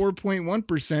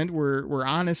 24.1% were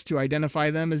honest to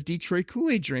identify them as Detroit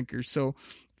Kool-Aid drinkers. So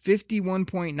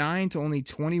 51.9 to only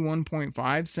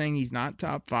 21.5 saying he's not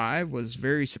top 5 was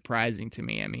very surprising to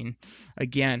me. I mean,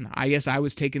 again, I guess I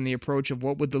was taking the approach of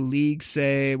what would the league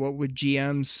say, what would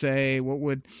GMs say, what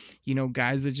would,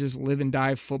 guys that just live and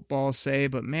die football say.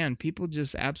 But man, people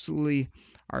just absolutely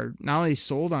are not only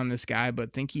sold on this guy,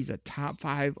 but think he's a top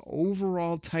 5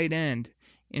 overall tight end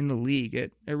in the league.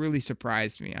 It really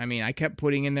surprised me. I mean, I kept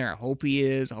putting in there, I hope he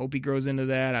is, I hope he grows into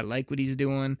that. I like what he's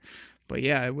doing. But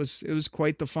yeah, it was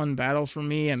quite the fun battle for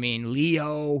me. I mean,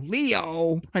 Leo,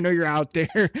 I know you're out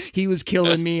there. He was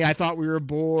killing me. I thought we were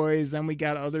boys. Then we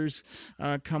got others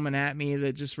coming at me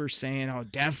that just were saying, oh,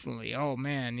 definitely. Oh,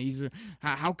 man,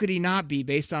 how could he not be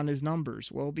based on his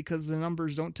numbers? Well, because the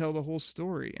numbers don't tell the whole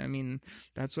story. I mean,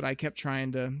 that's what I kept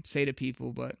trying to say to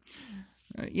people. But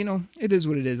it is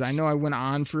what it is. I know I went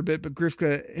on for a bit, but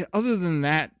Grifka, other than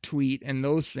that tweet and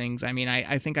those things, I mean,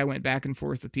 I think I went back and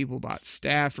forth with people about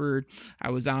Stafford.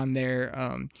 I was on there,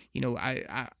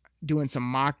 I doing some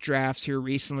mock drafts here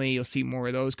recently. You'll see more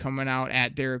of those coming out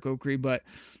at Derek Oakrey. But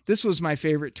this was my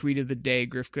favorite tweet of the day,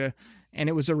 Grifka, and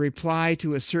it was a reply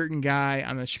to a certain guy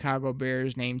on the Chicago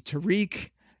Bears named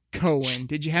Tariq Cohen.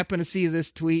 Did you happen to see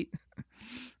this tweet?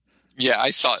 Yeah,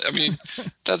 I saw it. I mean,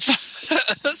 that's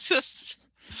just...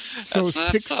 So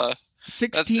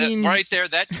 16 right there.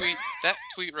 That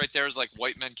tweet right there is like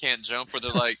white men can't jump, where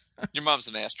they're like, "Your mom's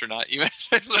an astronaut."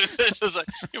 It's just like,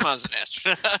 "Your mom's an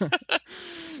astronaut."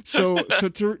 So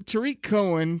Tariq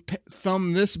Cohen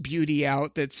thumbed this beauty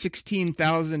out that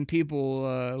 16,000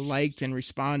 people liked and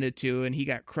responded to, and he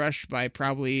got crushed by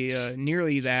probably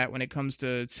nearly that when it comes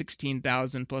to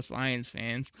 16,000 plus Lions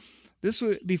fans. This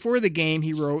was before the game.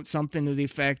 He wrote something to the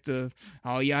effect of,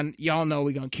 "Oh, y'all know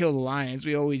we're gonna kill the Lions.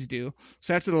 We always do."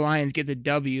 So after the Lions get the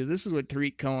W, this is what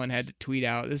Tariq Cohen had to tweet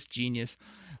out. This genius: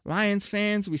 Lions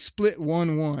fans, we split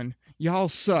 1-1. Y'all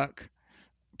suck.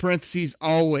 Parentheses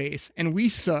always, and we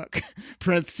suck.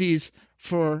 Parentheses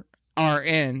for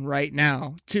RN right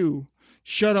now too.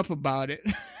 Shut up about it.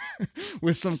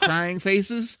 With some crying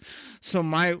faces. So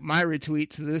my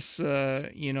retweet to this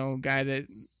guy that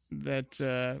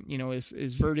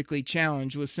is vertically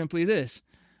challenged was simply this: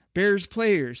 Bears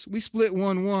players, we split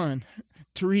 1-1.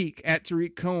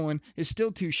 Tariq Cohen is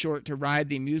still too short to ride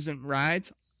the amusement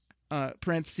rides,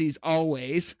 parentheses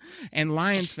always, and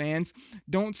Lions fans,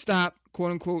 don't stop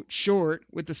quote unquote short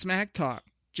with the smack talk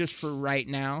just for right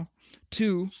now.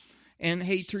 2, and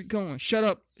hey, Tariq Cohen, shut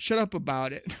shut up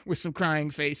about it with some crying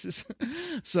faces.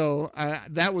 So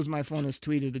that was my funnest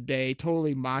tweet of the day,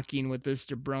 totally mocking what this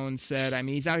Jabrone said. I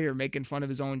mean, he's out here making fun of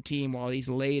his own team while he's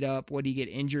laid up. What, he get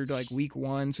injured like week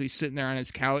 1? So he's sitting there on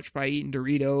his couch probably eating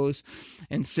Doritos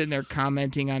and sitting there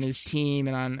commenting on his team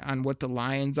and on what the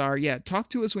Lions are. Yeah, talk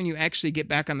to us when you actually get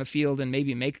back on the field and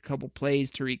maybe make a couple plays,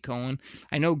 Tariq Cohen.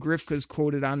 I know Grifka's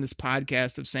quoted on this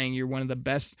podcast of saying you're the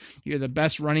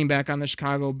best running back on the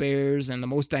Chicago Bears and the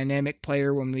most dynamic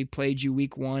player when we played you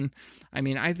week 1. I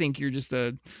mean, I think you're just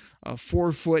a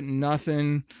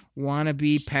 4'0"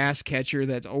 wannabe pass catcher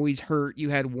that's always hurt. You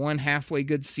had one halfway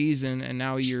good season, and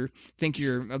now think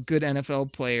you're a good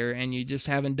NFL player, and you just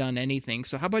haven't done anything.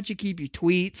 So how about you keep your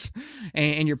tweets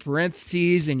and your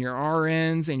parentheses and your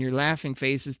RNs and your laughing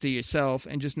faces to yourself,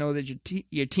 and just know that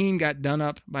your team got done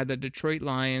up by the Detroit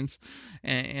Lions,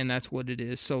 and that's what it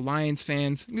is. So Lions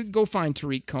fans, go find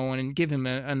Tariq Cohen and give him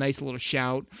a nice little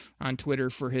shout on Twitter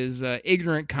for his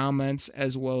ignorant comments,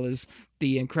 as well as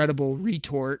the incredible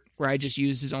retort where I just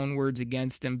used his own words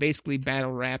against him, basically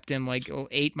battle rapped him like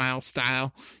 8 Mile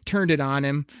style, turned it on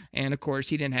him, and of course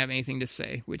he didn't have anything to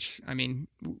say, which, I mean,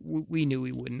 we knew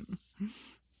he wouldn't.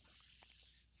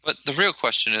 But the real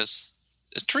question is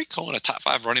Tariq Cohen a top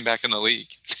 5 running back in the league?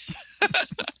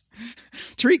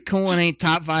 Tariq Cohen ain't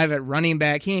top 5 at running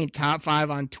back. He ain't top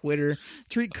 5 on Twitter.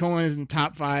 Tariq Cohen isn't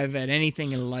top 5 at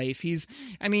anything in life. The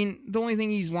only thing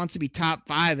he wants to be top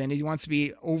 5 in is he wants to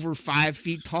be over 5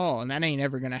 feet tall, and that ain't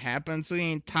ever going to happen. So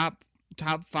he ain't top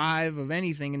 5 of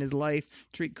anything in his life.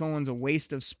 Tariq Cohen's a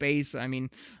waste of space. I mean,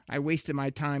 I wasted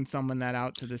my time thumbing that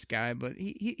out to this guy, but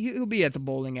he'll be at the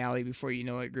bowling alley before you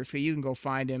know it, Griffey. You can go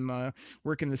find him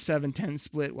working the 7-10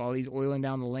 split while he's oiling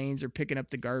down the lanes or picking up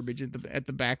the garbage at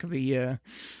the back of the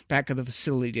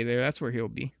facility there. That's where he'll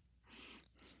be.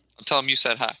 I'll tell him you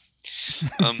said hi.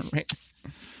 Right.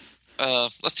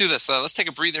 Let's do this. Let's take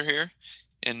a breather here,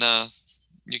 and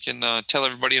you can tell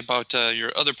everybody about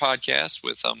your other podcast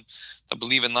with the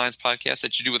Believe in Lions podcast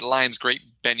that you do with Lions great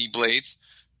Benny Blades.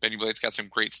 Benny Blades got some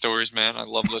great stories, man. I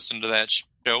love listening to that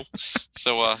show.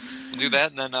 So we'll do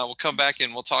that, and then we'll come back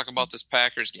and we'll talk about this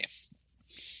Packers game.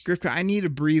 Grifka, I need a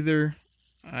breather.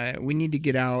 We need to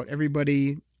get out.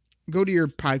 Everybody, go to your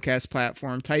podcast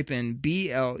platform, type in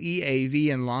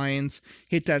BLEAV and Lions,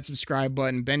 hit that subscribe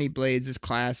button. Benny Blades is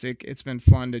classic. It's been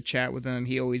fun to chat with him.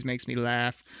 He always makes me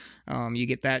laugh. You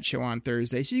get that show on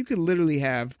Thursday. So you could literally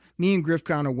have me and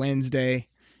Grifka on a Wednesday.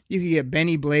 You could get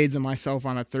Benny Blades and myself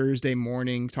on a Thursday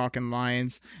morning talking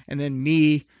Lions, and then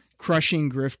me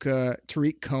crushing Grifka,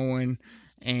 Tariq Cohen,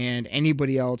 and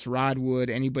anybody else, Rod Wood,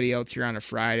 anybody else here on a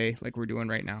Friday like we're doing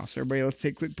right now. So everybody, let's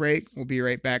take a quick break. We'll be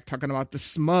right back talking about the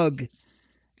smug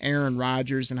Aaron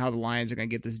Rodgers and how the Lions are going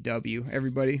to get this W.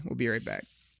 Everybody, we'll be right back.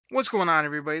 What's going on,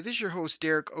 everybody? This is your host,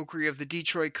 Derek Oakrey of the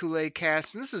Detroit Kool-Aid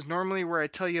Cast, and this is normally where I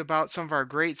tell you about some of our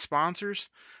great sponsors.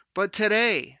 But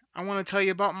today, I want to tell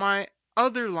you about my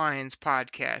other Lions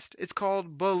podcast. It's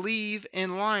called Believe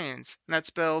in Lions, and that's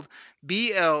spelled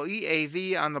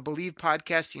BLEAV on the Believe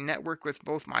Podcasting Network with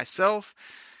both myself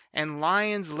and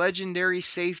Lions legendary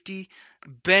safety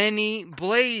Benny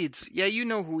Blades. Yeah, you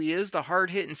know who he is, the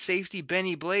hard-hitting safety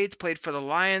Benny Blades. Played for the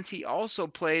Lions. He also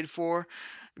played for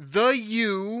the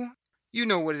you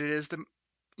know what it is, the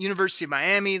University of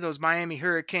Miami, those Miami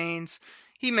Hurricanes.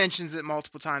 He mentions it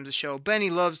multiple times the show.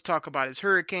 Benny loves to talk about his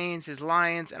Hurricanes, his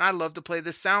Lions, and I love to play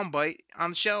this soundbite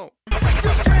on the show.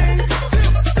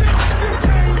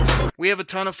 We have a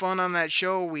ton of fun on that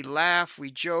show. We laugh,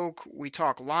 we joke, we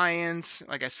talk Lions.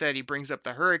 Like I said, he brings up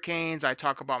the Hurricanes. I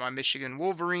talk about my Michigan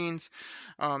Wolverines.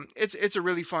 It's a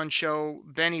really fun show.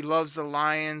 Benny loves the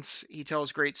Lions. He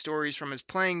tells great stories from his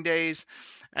playing days,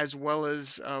 as well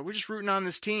as we're just rooting on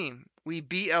this team. We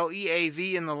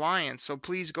BLEAV in the Lions. So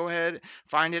please go ahead,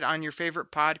 find it on your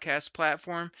favorite podcast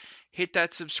platform. Hit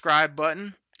that subscribe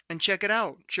button and check it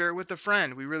out. Share it with a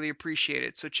friend. We really appreciate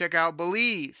it. So check out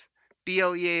Believe,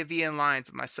 BLEAV and Lions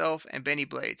with myself and Benny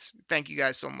Blades. Thank you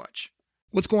guys so much.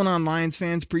 What's going on, Lions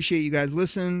fans? Appreciate you guys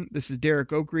listening. This is Derek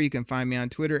Oakrey. You can find me on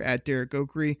Twitter at Derek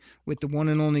Oakrey with the one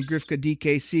and only Grifka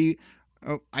DKC.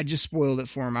 Oh, I just spoiled it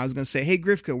for him. I was going to say, hey,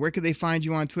 Grifka, where can they find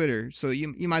you on Twitter? So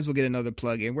you might as well get another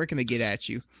plug in. Where can they get at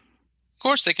you? Of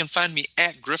course, they can find me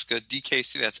at Grifka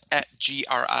DKC. That's at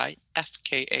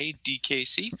GRIFKA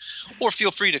DKC. Or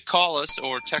feel free to call us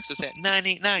or text us at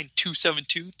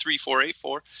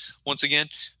 989-272-3484. Once again,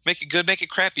 make it good, make it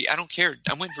crappy. I don't care.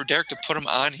 I'm waiting for Derek to put him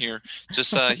on here.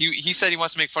 Just he said he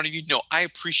wants to make fun of you. No, I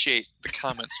appreciate the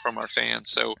comments from our fans,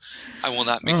 so I will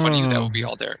not make fun of you. That will be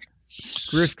all Derek.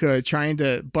 Grifka trying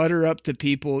to butter up to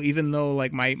people, even though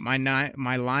like my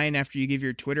line after you give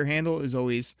your Twitter handle is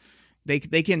always They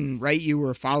can write you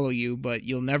or follow you, but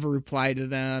you'll never reply to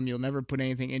them. You'll never put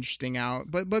anything interesting out.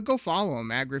 But go follow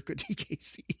them at Grifka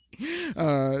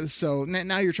TKC. So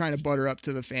now you're trying to butter up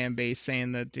to the fan base,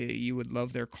 saying that you would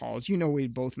love their calls. You know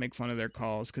we'd both make fun of their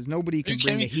calls because nobody can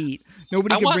bring the heat.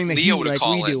 Nobody can bring the heat like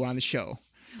we do on the show.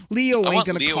 Leo ain't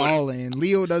going to call in.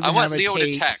 Leo doesn't have a take. I want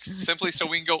Leo to text simply so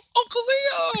we can go, Uncle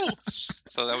Leo!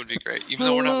 So that would be great, even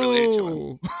though we're not related to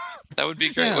him. That would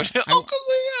be great. Yeah, Uncle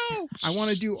Leo! I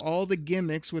want to do all the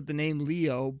gimmicks with the name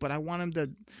Leo, but I want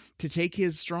him to take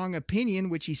his strong opinion,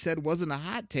 which he said wasn't a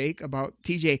hot take, about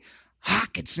TJ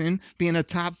Hockenson being a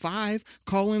top 5,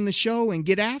 call in the show and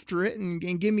get after it and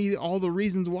give me all the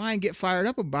reasons why and get fired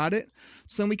up about it.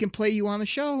 So then we can play you on the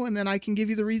show, and then I can give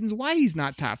you the reasons why he's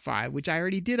not top 5, which I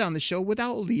already did on the show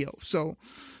without Leo. So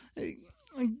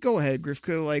go ahead,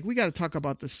 Grifka. Like, we got to talk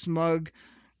about the smug,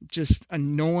 just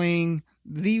annoying,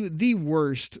 the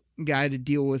worst guy to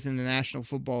deal with in the National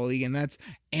Football League, and that's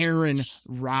Aaron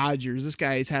Rodgers. This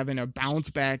guy is having a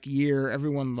bounce back year.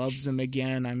 Everyone loves him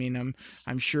again. I mean,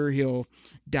 I'm sure he'll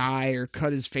dye or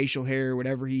cut his facial hair,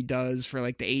 whatever he does, for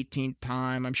like the 18th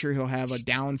time. I'm sure he'll have a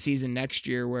down season next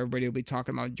year where everybody will be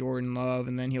talking about Jordan Love,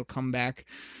 and then he'll come back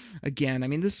again. I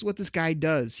mean, this is what this guy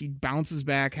does. He bounces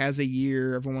back, has a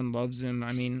year. Everyone loves him.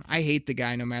 I mean, I hate the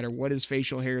guy no matter what his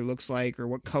facial hair looks like or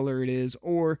what color it is,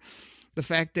 or the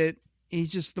fact that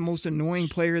he's just the most annoying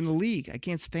player in the league. I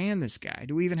can't stand this guy.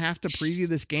 Do we even have to preview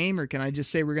this game, or can I just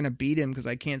say we're going to beat him because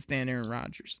I can't stand Aaron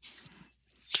Rodgers?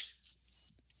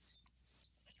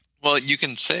 Well, you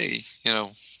can say,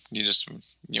 you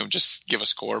just give a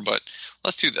score, but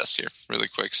let's do this here really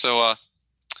quick. So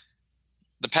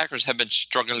the Packers have been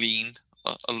struggling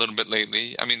a little bit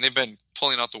lately. I mean, they've been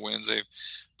pulling out the wins,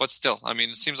 but still, I mean,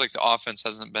 it seems like the offense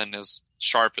hasn't been as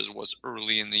sharp as it was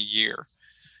early in the year.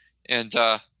 And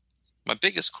my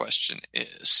biggest question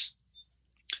is,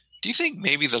 do you think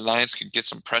maybe the Lions could get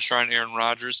some pressure on Aaron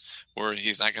Rodgers where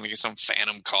he's not going to get some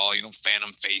phantom call,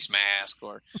 phantom face mask,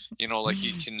 or, like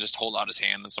he can just hold out his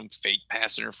hand on some fake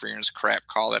pass interference crap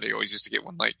call that he always used to get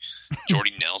when, like,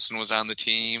 Jordy Nelson was on the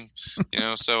team,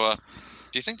 So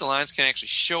do you think the Lions can actually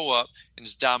show up and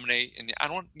just dominate? And I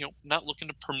don't, not looking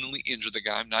to permanently injure the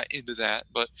guy. I'm not into that.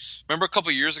 But remember a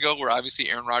couple of years ago where obviously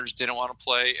Aaron Rodgers didn't want to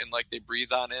play and, like, they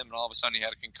breathed on him and all of a sudden he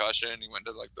had a concussion and he went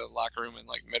to, like, the locker room and,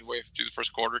 like, midway through the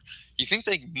first quarter. You think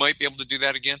they might be able to do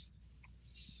that again?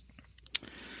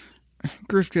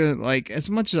 Grifka, like, as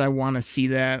much as I want to see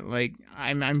that, like,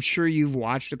 I'm sure you've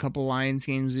watched a couple Lions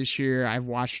games this year. I've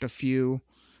watched a few.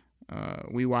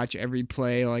 We watch every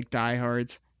play like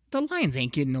diehards. The Lions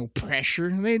ain't getting no pressure.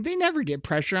 They never get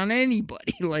pressure on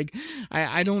anybody. Like,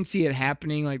 I don't see it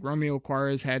happening. Like, Romeo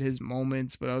Okwara's had his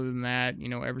moments, but other than that,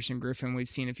 Everson Griffin, we've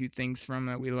seen a few things from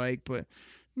that we like, but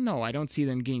no, I don't see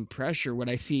them getting pressure. What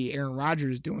I see Aaron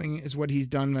Rodgers doing is what he's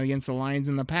done against the Lions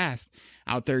in the past.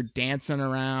 Out there dancing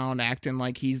around, acting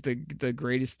like he's the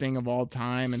greatest thing of all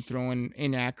time and throwing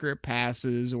inaccurate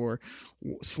passes or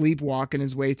sleepwalking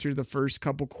his way through the first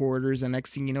couple quarters. And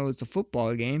next thing you know, it's a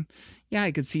football game. Yeah,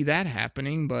 I could see that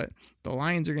happening, but the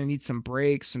Lions are going to need some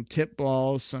breaks, some tip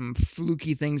balls, some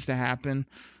fluky things to happen.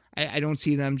 I don't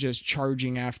see them just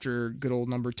charging after good old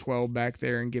number 12 back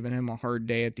there and giving him a hard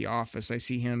day at the office. I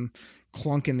see him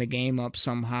clunking the game up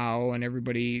somehow and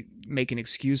everybody making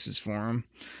excuses for him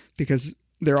because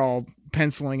they're all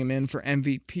penciling him in for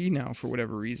MVP now for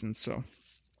whatever reason. So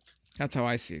that's how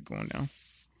I see it going down.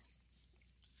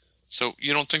 So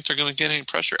you don't think they're going to get any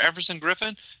pressure? Everson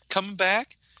Griffin coming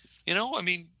back, I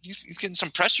mean, he's getting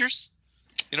some pressures.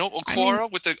 Okwara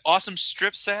with the awesome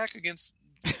strip sack against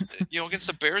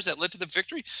the Bears that led to the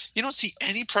victory. You don't see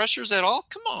any pressures at all?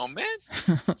 Come on,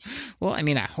 man. Well, I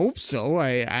mean, I hope so.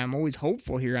 I'm always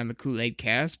hopeful here on the Kool-Aid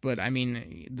Cast, but I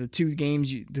mean, the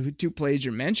two plays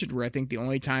you mentioned were, I think, the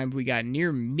only time we got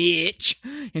near Mitch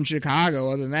in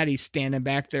Chicago. Other than that, he's standing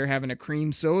back there having a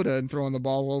cream soda and throwing the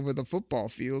ball over the football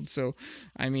field. So,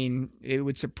 I mean, it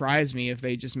would surprise me if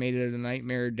they just made it a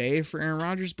nightmare day for Aaron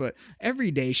Rodgers, but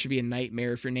every day should be a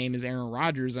nightmare if your name is Aaron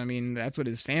Rodgers. I mean, that's what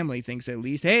his family thinks at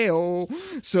least. Hey-oh.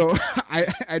 So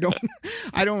I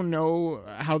don't know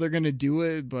how they're going to do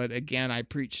it, but again, I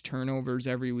preach turnovers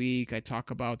every week. I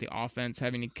talk about the offense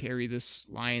having to carry this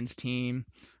Lions team.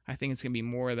 I think it's going to be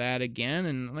more of that again.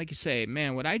 And like you say,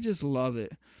 man, would I just love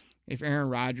it if Aaron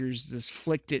Rodgers just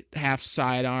flicked it half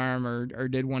sidearm or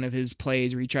did one of his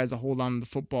plays where he tries to hold on to the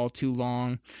football too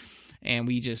long and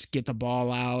we just get the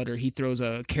ball out, or he throws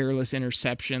a careless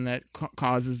interception that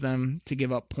causes them to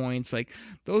give up points. Like,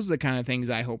 those are the kind of things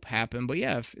I hope happen. But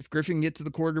yeah, if Griffin can get to the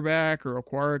quarterback or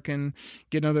Okwara can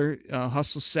get another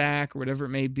hustle sack or whatever it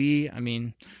may be, I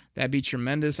mean, that'd be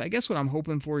tremendous. I guess what I'm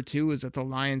hoping for too is that the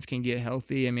Lions can get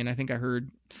healthy. I mean, I think I heard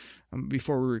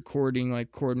before we're recording a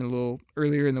little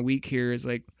earlier in the week here, is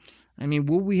like, I mean,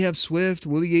 will we have Swift?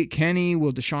 Will we get Kenny?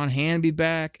 Will Deshaun Hand be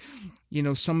back? You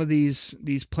know, some of these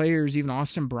players, even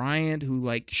Austin Bryant, who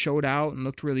like showed out and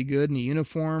looked really good in the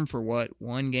uniform for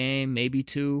one game, maybe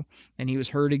two, and he was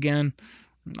hurt again.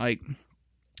 Like,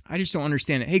 I just don't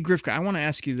understand it. Hey, Grifka, I want to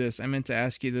ask you this. I meant to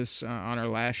ask you this on our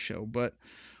last show, but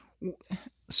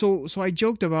so I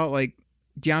joked about like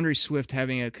DeAndre Swift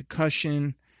having a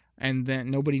concussion, and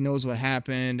then nobody knows what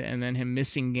happened, and then him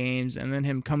missing games, and then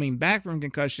him coming back from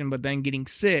concussion, but then getting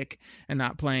sick and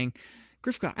not playing.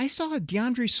 Grifka, I saw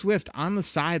DeAndre Swift on the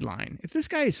sideline. If this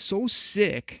guy is so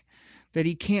sick that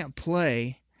he can't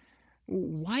play,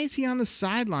 why is he on the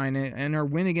sideline in our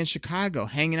win against Chicago,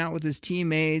 hanging out with his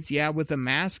teammates, with a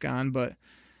mask on? But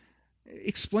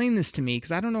explain this to me,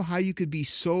 because I don't know how you could be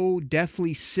so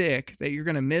deathly sick that you're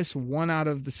going to miss one out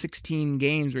of the 16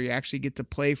 games where you actually get to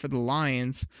play for the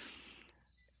Lions,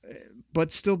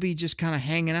 but still be just kind of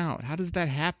hanging out. How does that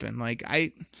happen? Like,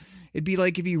 it'd be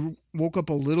like if you woke up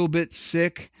a little bit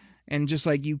sick and just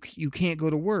like you can't go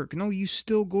to work. No, you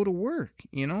still go to work,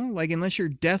 you know? Like, unless you're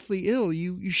deathly ill,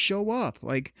 you show up.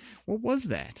 Like, what was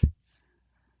that?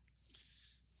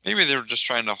 Maybe they were just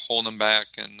trying to hold him back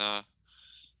and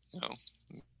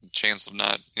chance of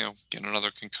not, getting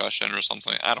another concussion or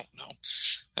something. I don't know.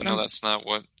 I know that's not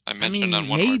what I mentioned on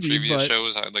one of our previous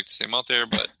shows. I'd like to see him out there,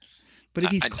 but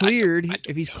if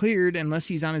he's cleared, unless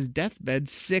he's on his deathbed,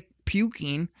 sick,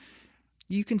 puking,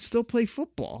 you can still play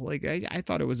football. Like, I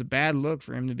thought it was a bad look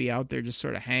for him to be out there just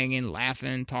sort of hanging,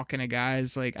 laughing, talking to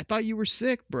guys. Like, I thought you were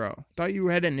sick, bro. I thought you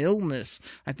had an illness.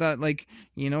 I thought, like,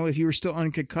 if you were still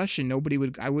on concussion,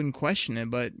 I wouldn't question it.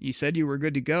 But you said you were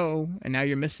good to go, and now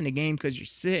you're missing a game because you're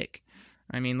sick.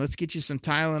 I mean, let's get you some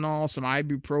Tylenol, some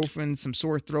ibuprofen, some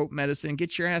sore throat medicine.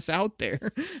 Get your ass out there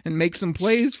and make some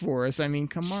plays for us. I mean,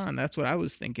 come on. That's what I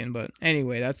was thinking. But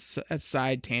anyway, that's a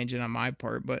side tangent on my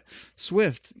part. But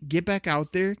Swift, get back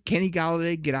out there. Kenny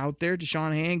Golladay, get out there.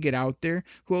 Deshaun Hand, get out there.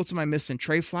 Who else am I missing?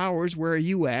 Trey Flowers, where are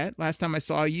you at? Last time I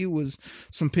saw you was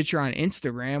some picture on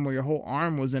Instagram where your whole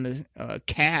arm was in a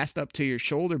cast up to your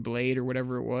shoulder blade or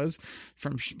whatever it was.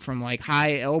 From like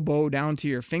high elbow down to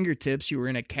your fingertips, you were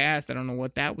in a cast. I don't know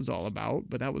what that was all about,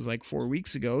 but that was like 4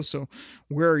 weeks ago. So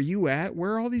where are you at?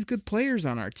 Where are all these good players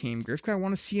on our team, Grifka? I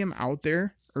want to see them out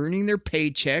there earning their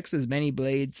paychecks, as Benny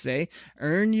Blades say.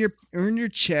 Earn your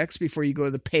checks before you go to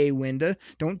the pay window.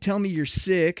 Don't tell me you're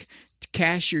sick to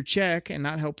cash your check and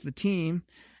not help the team.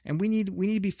 And we need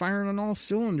to be firing on all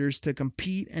cylinders to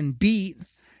compete and beat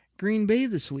Green Bay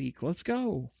this week. Let's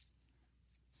go.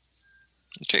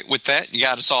 Okay, with that, you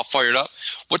got us all fired up.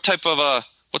 What type of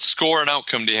what score and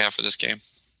outcome do you have for this game?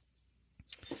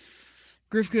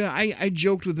 Grifka, I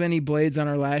joked with Benny Blades on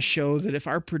our last show that if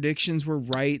our predictions were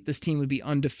right, this team would be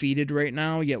undefeated right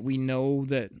now, yet we know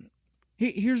that...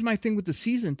 Here's my thing with the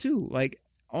season, too. Like,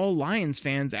 all Lions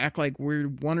fans act like we're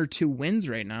 1 or 2 wins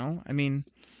right now. I mean,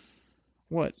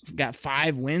 what? Got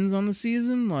 5 wins on the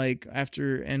season? Like,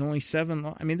 and only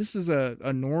 7... I mean, this is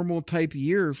a normal type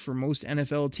year for most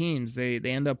NFL teams. They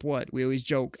end up what? We always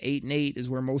joke 8-8 is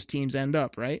where most teams end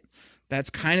up, right? That's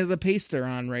kind of the pace they're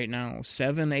on right now.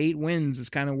 7-8 wins is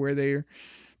kind of where they're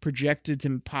projected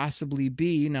to possibly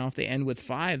be. Now, if they end with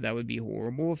 5, that would be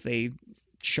horrible. If they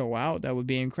show out, that would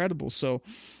be incredible. So,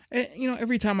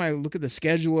 every time I look at the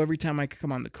schedule, every time I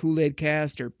come on the Kool-Aid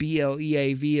Cast or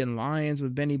BLEAV and Lions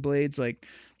with Benny Blades, like,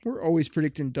 we're always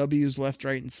predicting W's left,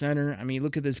 right, and center. I mean,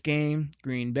 look at this game,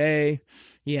 Green Bay.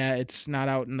 Yeah, it's not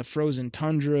out in the frozen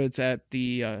tundra. It's at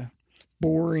the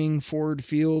boring Ford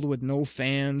Field with no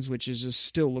fans, which is just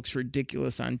still looks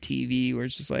ridiculous on TV, where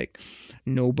it's just like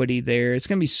nobody there. It's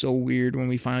gonna be so weird when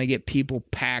we finally get people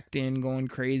packed in going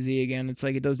crazy again. It's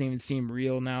like it doesn't even seem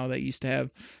real now. That used to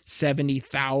have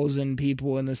 70,000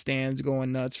 people in the stands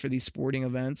going nuts for these sporting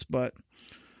events. But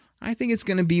I think it's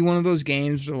gonna be one of those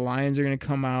games where the Lions are gonna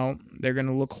come out, they're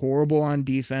gonna look horrible on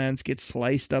defense, get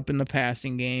sliced up in the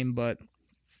passing game, but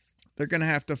they're gonna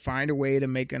have to find a way to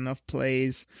make enough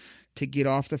plays to get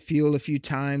off the field a few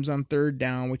times on 3rd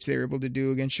down, which they were able to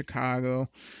do against Chicago.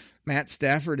 Matt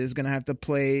Stafford is going to have to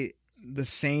play the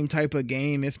same type of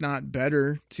game, if not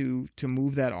better, to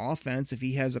move that offense. If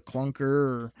he has a clunker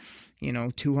or,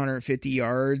 250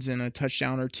 yards and a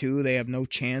touchdown or 2, they have no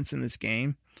chance in this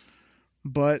game.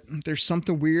 But there's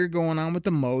something weird going on with the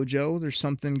mojo. There's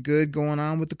something good going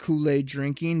on with the Kool-Aid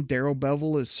drinking. Darrell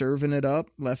Bevell is serving it up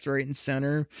left, right, and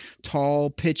center.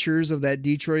 Tall pitchers of that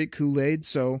Detroit Kool-Aid.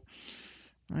 So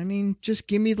I mean, just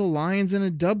give me the Lions in a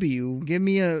W. Give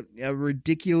me a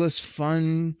ridiculous,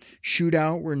 fun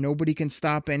shootout where nobody can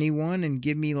stop anyone, and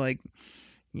give me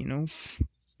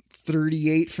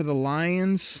 38 for the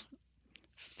Lions,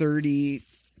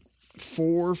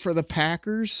 34 for the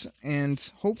Packers,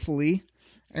 and hopefully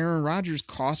Aaron Rodgers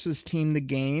costs his team the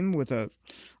game with a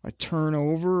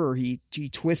turnover, or he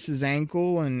twists his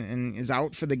ankle and is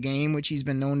out for the game, which he's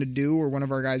been known to do, or one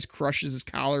of our guys crushes his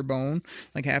collarbone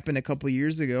like happened a couple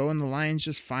years ago, and the Lions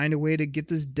just find a way to get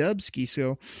this dubski.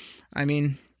 So, I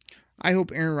mean, I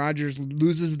hope Aaron Rodgers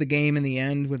loses the game in the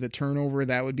end with a turnover.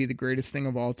 That would be the greatest thing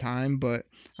of all time, but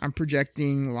I'm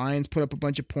projecting Lions put up a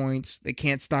bunch of points. They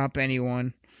can't stop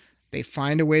anyone. They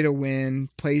find a way to win.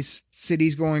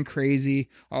 City's going crazy.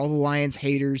 All the Lions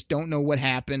haters don't know what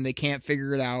happened. They can't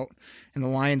figure it out. And the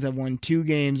Lions have won 2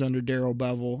 games under Darrell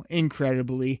Bevell,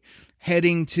 incredibly.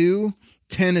 Heading to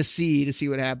Tennessee to see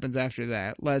what happens after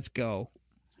that. Let's go.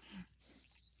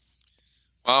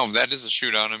 Wow, that is a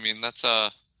shootout. I mean, that's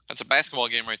a basketball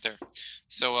game right there.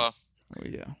 So, oh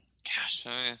yeah. Gosh,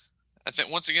 I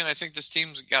think this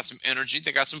team's got some energy.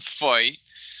 They got some fight.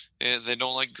 They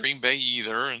don't like Green Bay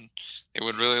either, and they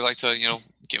would really like to,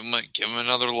 give them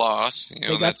another loss.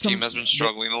 That team has been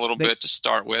struggling a little bit to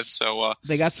start with. So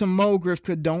they got some Mo,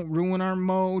 Grifka. Don't ruin our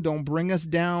Mo. Don't bring us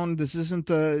down. This isn't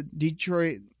the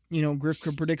Detroit,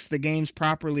 Grifka predicts the games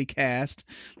properly cast.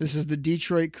 This is the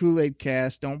Detroit Kool-Aid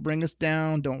cast. Don't bring us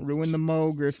down. Don't ruin the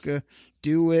Mo, Grifka.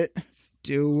 Do it.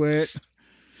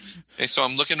 Okay, so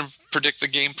I'm looking to predict the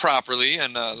game properly,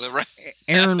 and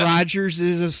Aaron Rodgers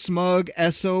is a smug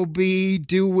SOB.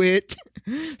 Do it.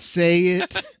 Say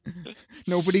it.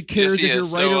 Nobody cares if you're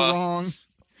right or wrong.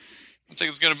 I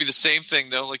think it's going to be the same thing,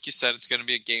 though. Like you said, it's going to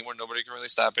be a game where nobody can really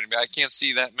stop anybody. I can't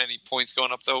see that many points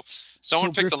going up, though. So I'm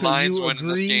going to pick the Lions winning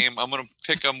this game. I'm going to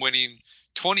pick them winning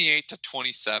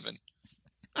 28-27.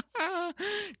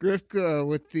 Grifka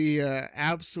with the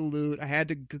absolute. I had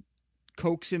to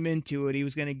coax him into it. He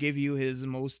was going to give you his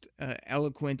most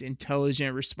eloquent,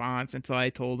 intelligent response until I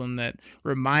told him that,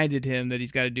 reminded him that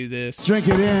he's got to do this. Drink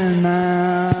it in,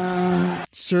 man.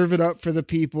 Serve it up for the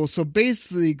people. So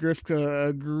basically, Grifka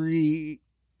agree.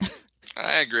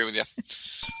 I agree with you.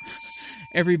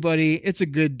 Everybody, it's a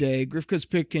good day. Grifka's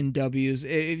picking W's.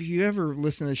 If you ever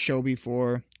listened to the show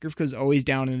before, Grifka's always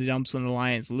down in the dumps when the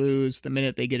Lions lose. The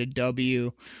minute they get a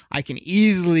W, I can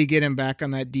easily get him back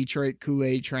on that Detroit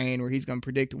Kool-Aid train where he's going to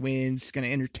predict wins. He's going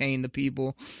to entertain the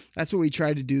people. That's what we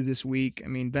tried to do this week. I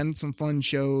mean, been some fun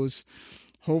shows.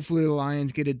 Hopefully the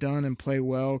Lions get it done and play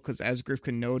well because, as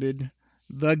Grifka noted,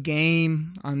 the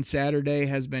game on Saturday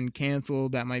has been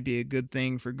canceled. That might be a good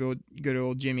thing for good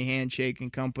old Jimmy Handshake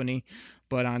and company.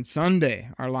 But on Sunday,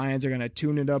 our Lions are going to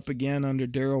tune it up again under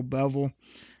Darrell Bevell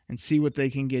and see what they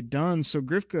can get done. So,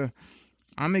 Grifka,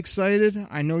 I'm excited.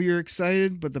 I know you're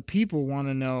excited, but the people want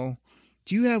to know,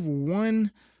 do you have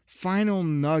one final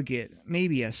nugget,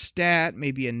 maybe a stat,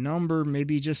 maybe a number,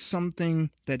 maybe just something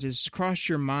that just crossed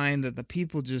your mind that the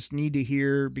people just need to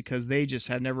hear because they just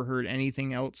had never heard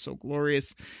anything else so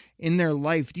glorious in their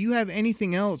life? Do you have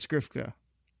anything else, Grifka,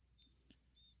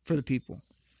 for the people?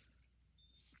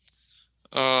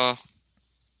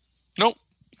 Nope.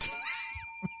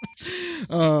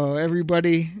 Oh,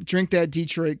 everybody, drink that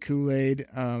Detroit Kool-Aid.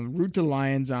 Root the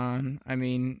Lions on. I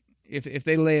mean, if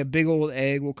they lay a big old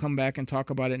egg, we'll come back and talk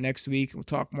about it next week. We'll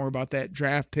talk more about that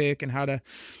draft pick and how to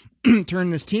turn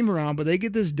this team around. But they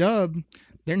get this dub,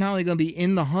 they're not only going to be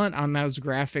in the hunt on those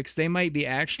graphics, they might be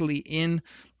actually in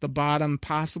the bottom,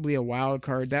 possibly a wild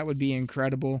card. That would be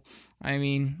incredible. I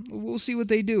mean, we'll see what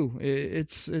they do.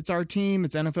 It's our team.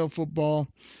 It's NFL football.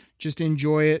 Just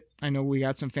enjoy it. I know we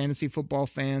got some fantasy football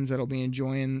fans that'll be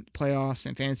enjoying playoffs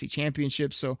and fantasy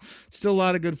championships. So still a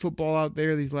lot of good football out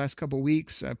there these last couple of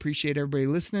weeks. I appreciate everybody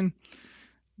listening.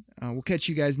 We'll catch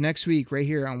you guys next week right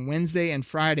here on Wednesday and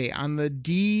Friday on the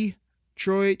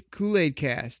Detroit Kool-Aid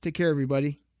Cast. Take care,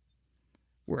 everybody.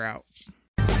 We're out.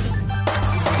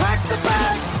 Pack the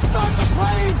bag, start the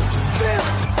plane. This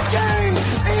game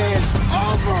is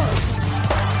over.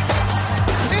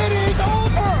 It is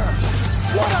over.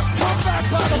 What a comeback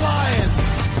by the Lions.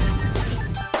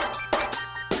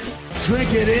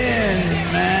 Drink it in,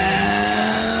 man.